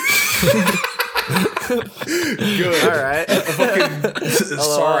 Good. All right.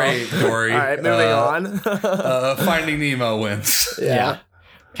 Sorry, Dory. All right, moving on. Finding Nemo wins. Yeah.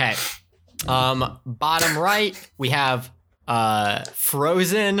 Okay. Bottom right, we have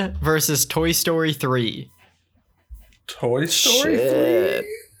Frozen versus Toy Story 3. Toy Story Shit. 3?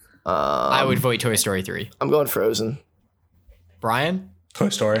 I would vote Toy Story 3. I'm going Frozen. Brian? Toy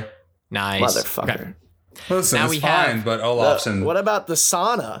Story. Nice. Motherfucker. Okay. Listen, Now it's we fine, have- but Olafson. What about the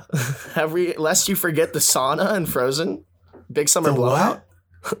sauna? Lest you forget the sauna and Frozen? Big summer blowout?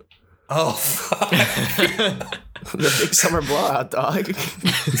 Oh, fuck. The big summer blowout, dog.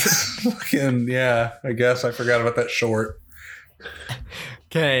 Fucking, yeah, I guess I forgot about that short.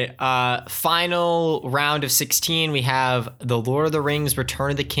 Okay. Final round of 16, we have The Lord of the Rings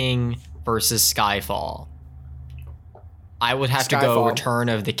Return of the King versus Skyfall. I would have to go Skyfall. Return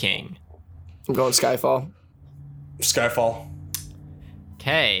of the King. I'm going Skyfall. Skyfall.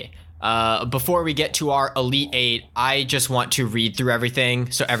 Okay. Before we get to our Elite 8, I just want to read through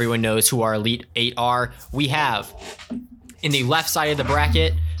everything so everyone knows who our Elite 8 are. We have, in the left side of the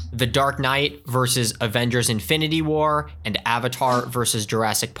bracket, The Dark Knight versus Avengers Infinity War and Avatar versus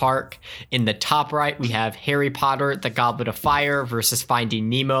Jurassic Park. In the top right, we have Harry Potter, The Goblet of Fire versus Finding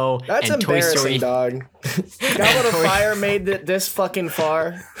Nemo. That's and Toy embarrassing, Story. dog. Goblet of Fire made it this fucking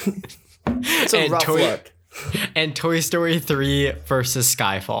far. It's a And rough look. And Toy Story 3 versus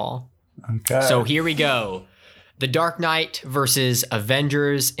Skyfall. Okay. So here we go. The Dark Knight versus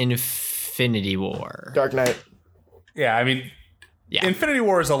Avengers Infinity War. Dark Knight. yeah, I mean, Yeah. Infinity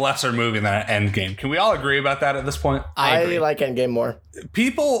War is a lesser movie than Endgame. Can we all agree about that at this point? I agree. like Endgame more.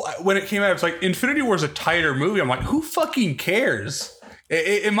 People, when it came out, it's like Infinity War is a tighter movie. I'm like, who fucking cares?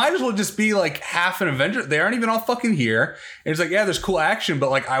 It might as well just be like half an Avenger. They aren't even all fucking here. And it's like, yeah, there's cool action, but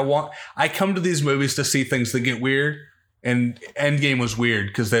like I come to these movies to see things that get weird. And Endgame was weird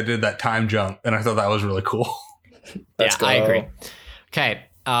because they did that time jump, and I thought that was really cool. Let's go. I agree. Okay.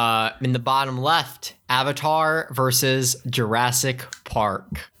 In the bottom left, Avatar versus Jurassic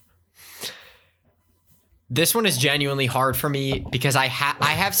Park. This one is genuinely hard for me because I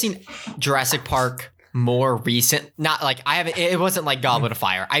have seen Jurassic Park more recent. Not like I haven't. It wasn't like Goblet of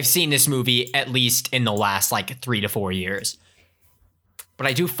Fire. I've seen this movie at least in the last like 3 to 4 years. But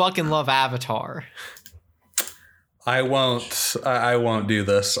I do fucking love Avatar. I won't do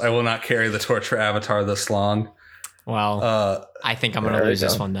this. I will not carry the torch for Avatar this long. Well, I think I'm gonna there we lose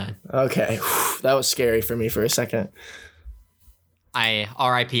this go. one then. Okay. That was scary for me for a second. I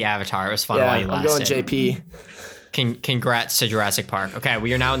R.I.P. Avatar. It was fun while Yeah, you I'm lasted. going JP. Congrats to Jurassic Park. Okay,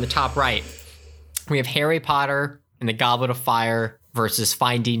 we are now in the top right. We have Harry Potter and the Goblet of Fire versus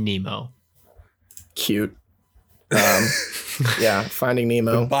Finding Nemo. Cute. Yeah, Finding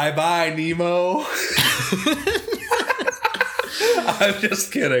Nemo. Bye bye, Nemo. I'm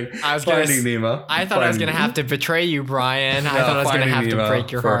just kidding. Finding Nemo. I thought I was gonna have to betray you, Brian. I thought I was gonna have to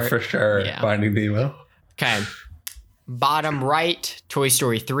break your heart. for sure. Yeah. Finding Nemo. Okay. Bottom right, Toy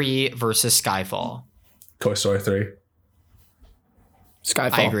Story 3 versus Skyfall. Toy Story 3.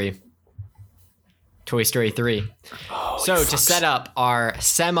 Skyfall. I agree. Toy Story 3. So to set up our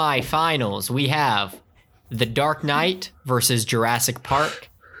semi-finals, we have The Dark Knight versus Jurassic Park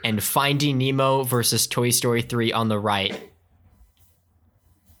and Finding Nemo versus Toy Story 3 on the right.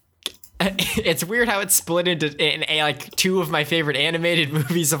 It's weird how it's split into like two of my favorite animated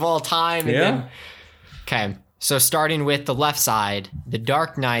movies of all time. And Yeah. Okay, so starting with the left side, The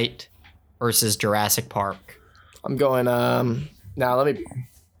Dark Knight versus Jurassic Park. I'm going. Now let me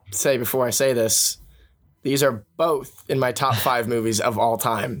say before I say this, these are both in my top 5 movies of all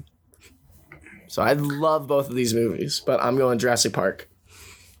time. So I love both of these movies, but I'm going Jurassic Park.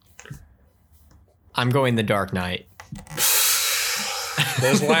 I'm going The Dark Knight.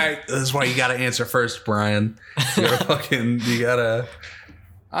 That's why you gotta answer first, Brian. You gotta.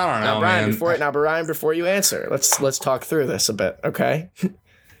 I don't know, Brian, before you answer, let's talk through this a bit, okay?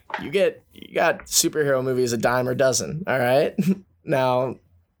 You got superhero movies a dime a dozen, all right? Now,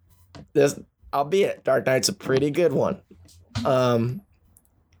 albeit Dark Knight's a pretty good one.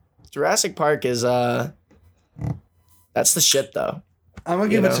 Jurassic Park is that's the shit though. I'm gonna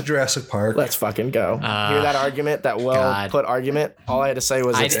give it to Jurassic Park. Let's fucking go. Hear that argument? That put argument? All I had to say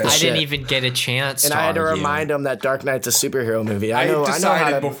was I didn't even get a chance. And I had to remind him that Dark Knight's a superhero movie. I know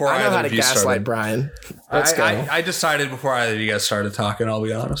how to gaslight Brian. Let's go. I decided before either of you guys started talking. I'll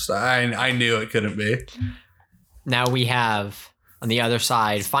be honest. I knew it couldn't be. Now we have on the other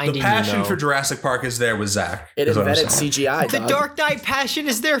side Finding Nemo. The passion Nemo. for Jurassic Park is there with Zach. It invented CGI. The Dark Knight passion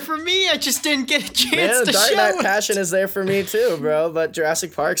is there for me. I just didn't get a chance to Dark show Knight it. passion is there for me too, bro. But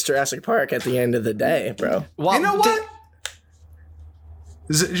Jurassic Park's Jurassic Park at the end of the day, bro. Well, you know what?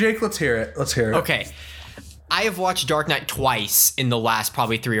 Jake, let's hear it. Okay. I have watched Dark Knight twice in the last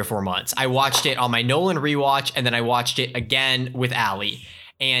probably 3 or 4 months. I watched it on my Nolan rewatch, and then I watched it again with Allie.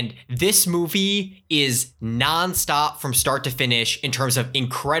 And this movie is nonstop from start to finish in terms of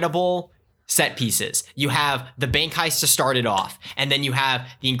incredible set pieces. You have the bank heist to start it off, and then you have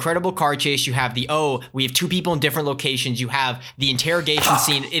the incredible car chase. You have we have 2 people in different locations. You have the interrogation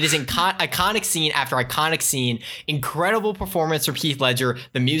scene. It is iconic scene after iconic scene. Incredible performance from Heath Ledger.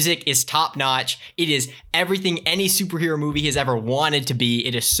 The music is top notch. It is everything any superhero movie has ever wanted to be.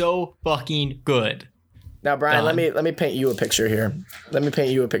 It is so fucking good. Now, Brian, let me paint you a picture here.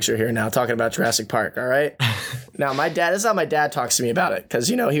 Now, talking about Jurassic Park, all right? Now, this is how my dad talks to me about it, because,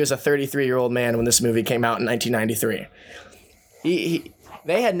 he was a 33-year-old man when this movie came out in 1993.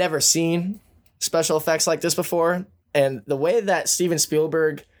 They had never seen special effects like this before, and the way that Steven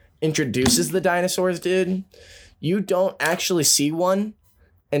Spielberg introduces the dinosaurs, dude, you don't actually see one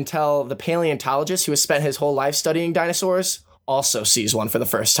until the paleontologist who has spent his whole life studying dinosaurs also sees one for the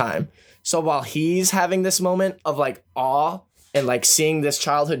first time. So while he's having this moment of like awe and like seeing this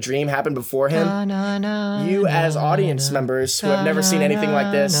childhood dream happen before him, you as audience members who have never seen anything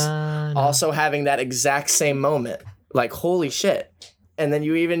like this also having that exact same moment. Like, holy shit. And then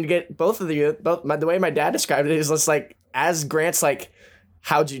you even get the way my dad described it is just like, as Grant's like,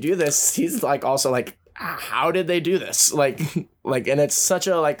 how'd you do this? He's like also like, how did they do this? Like, and it's such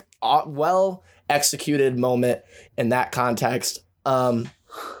a like well executed moment in that context.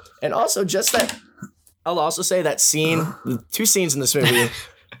 And also just that, I'll also say that scene, the 2 scenes in this movie.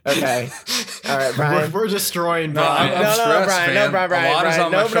 Okay. All right, Brian. We're destroying Brian. No,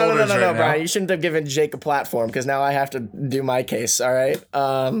 Brian. You shouldn't have given Jake a platform because now I have to do my case. All right.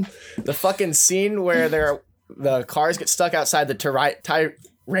 The fucking scene where the cars get stuck outside the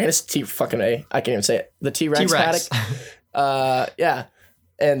Tyrannus I can't even say it. The T-Rex paddock. Yeah.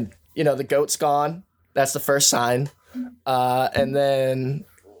 And the goat's gone. That's the first sign. And then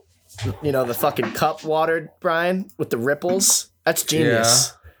the fucking cup watered, Brian, with the ripples. That's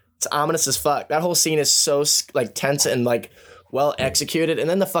genius. Yeah. It's ominous as fuck. That whole scene is so like tense and like well executed. And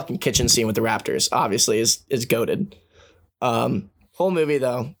then the fucking kitchen scene with the raptors obviously is goated. Whole movie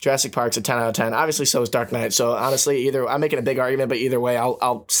though, Jurassic Park's a 10 out of 10. Obviously so is Dark Knight. So honestly, I'm making a big argument, but either way,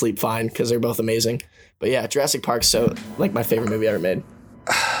 I'll sleep fine because they're both amazing. But yeah, Jurassic Park's so like my favorite movie ever made.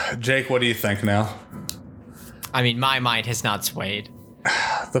 Jake, what do you think now? I mean, my mind has not swayed.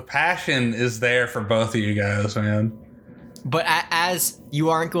 The passion is there for both of you guys, man. But as you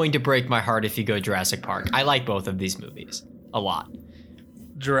aren't going to break my heart if you go Jurassic Park. I like both of these movies a lot.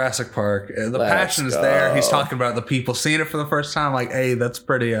 Jurassic Park. The passion is there. He's talking about the people seeing it for the first time. Like, hey, that's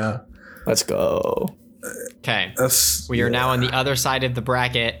pretty. Let's go. Okay. We are now on the other side of the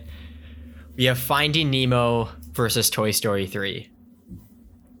bracket. We have Finding Nemo versus Toy Story 3.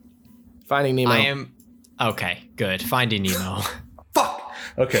 Finding Nemo. Okay, good. Finding Nemo. Fuck.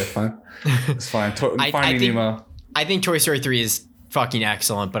 Okay, fine. It's fine. Finding Nemo. I think Toy Story 3 is fucking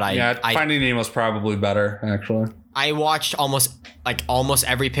excellent, but Finding Nemo is probably better, actually. I watched almost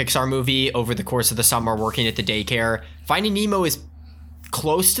every Pixar movie over the course of the summer working at the daycare. Finding Nemo is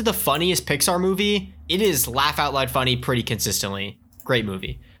close to the funniest Pixar movie. It is laugh out loud funny pretty consistently. Great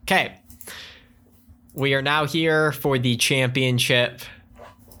movie. Okay. We are now here for the championship.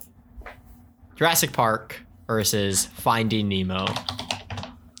 Jurassic Park versus Finding Nemo.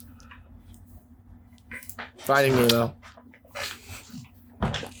 Finding Nemo.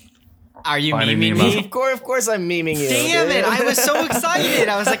 Are you Finding memeing Nemo. me? Of course I'm memeing you. Damn dude. it! I was so excited.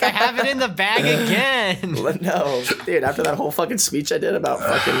 I was like, I have it in the bag again. No, dude. After that whole fucking speech I did about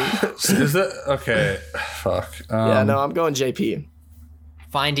fucking. Is that okay? Fuck. Yeah, no, I'm going JP.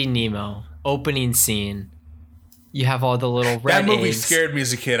 Finding Nemo, opening scene. You have all the little red That movie eggs. scared me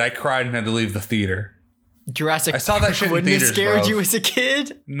as a kid. I cried and had to leave the theater. Jurassic I saw that Park shit in wouldn't have theaters, scared bro. you as a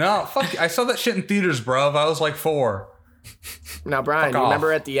kid. No, fuck. I saw that shit in theaters, bro. I was like 4. Now, Brian, Fuck you off.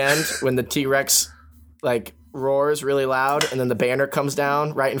 remember at the end when the T-Rex like roars really loud and then the banner comes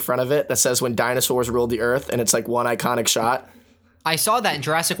down right in front of it that says "When dinosaurs ruled the earth," and it's like one iconic shot. I saw that in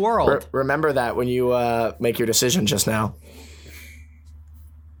Jurassic World. Remember that when you make your decision just now.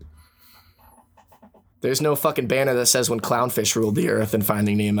 There's no fucking banner that says "When clownfish ruled the earth" in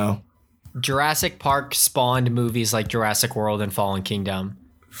Finding Nemo. Jurassic Park spawned movies like Jurassic World and Fallen Kingdom.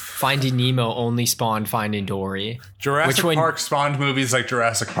 Finding Nemo only spawned Finding Dory. Jurassic Which one- Park spawned movies like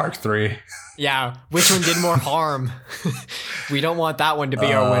Jurassic Park 3. Yeah, which one did more harm? We don't want that one to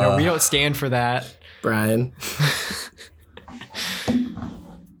be our winner. We don't stand for that. Brian.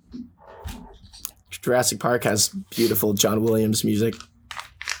 Jurassic Park has beautiful John Williams music.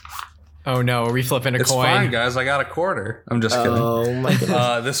 Oh no, are we flipping a It's coin? fine, guys. I got a quarter. I'm just kidding. Oh my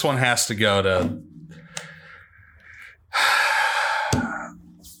god. This one has to go to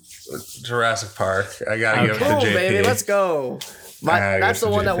Jurassic Park. I gotta give it to Boom, JP. baby, let's go. I That's guess the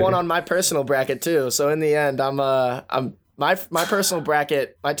the one that JP. won on my personal bracket too. So in the end, I'm my personal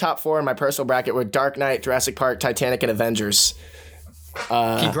bracket, my top 4 in my personal bracket were Dark Knight, Jurassic Park, Titanic, and Avengers.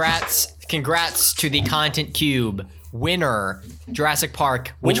 Congrats to the Content Cube winner, Jurassic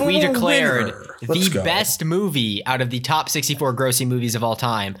Park, which we Winner. declared Let's the go. best movie out of the top 64 grossing movies of all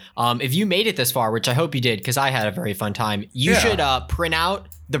time. If you made it this far, which I hope you did, because I had a very fun time, you Yeah. should print out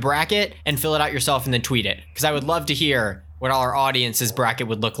the bracket and fill it out yourself and then tweet it, because I would love to hear what our audience's bracket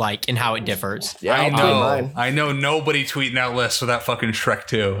would look like and how it differs. Yeah, I I'll tweet know. mine. I know nobody tweeting that list with that fucking Shrek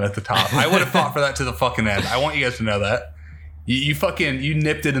 2 at the top. I would have fought for that to the fucking end. I want you guys to know that. You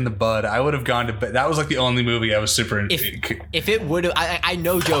nipped it in the bud. I would have gone to bed. That was like the only movie I was super into. If it would have, I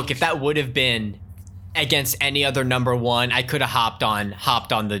no joke, if that would have been against any other number one, I could have hopped on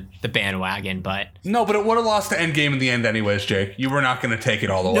the bandwagon, but No, but it would have lost to Endgame in the end anyways, Jake. You were not going to take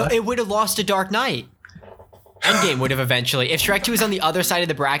it all the no, way. it would have lost to Dark Knight. Endgame would have eventually. If Shrek 2 was on the other side of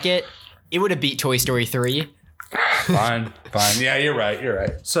the bracket, it would have beat Toy Story 3. Fine. Yeah, you're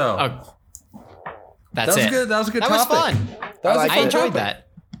right. So, Oh, that's that was it. good. That was a good That was topic. fun. That was I a like I fun enjoyed topic. that.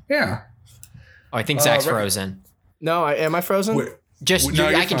 Yeah. Oh, I think Zach's Rick- frozen. No, am I frozen? Wait, Just No,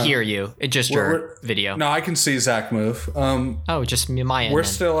 you're I can fine. hear you. It's just your video. No, I can see Zach move. Oh, just my end. We're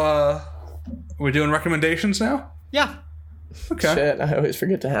then. still we're doing recommendations now? Yeah. Okay. Shit, I always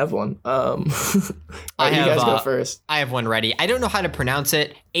forget to have one. All right, I you have, guys go first. I have one ready. I don't know how to pronounce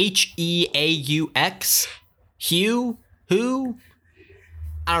it. Heaux. Hugh? Who?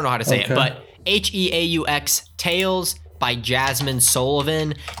 I don't know how to say Okay. it, but Heaux Tales by Jasmine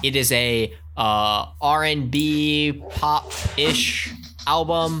Sullivan. It is a R&B pop-ish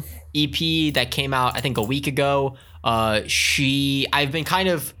album EP that came out I think a week ago. I've been kind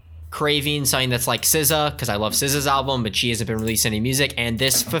of craving something that's like SZA because I love SZA's album, but she hasn't been releasing any music, and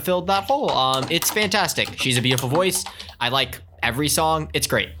this fulfilled that hole. It's fantastic. She's a beautiful voice. I like every song. It's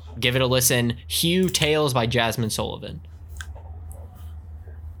great. Give it a listen. Hugh Tales by Jasmine Sullivan.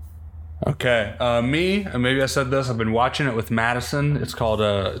 Okay. Me, and maybe I said this, I've been watching it with Madison. It's called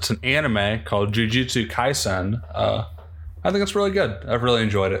it's an anime called Jujutsu Kaisen. I think it's really good. I've really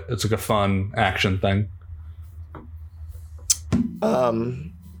enjoyed it. It's like a fun action thing.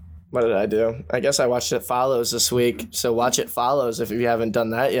 What did I do? I guess I watched It Follows this week. So watch It Follows if you haven't done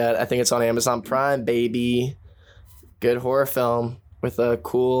that yet. I think it's on Amazon Prime, baby. Good horror film with a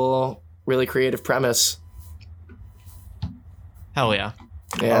cool, really creative premise. Hell yeah.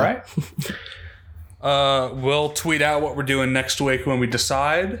 Yeah. All right. We'll tweet out what we're doing next week when we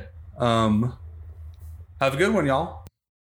decide. Have a good one, y'all.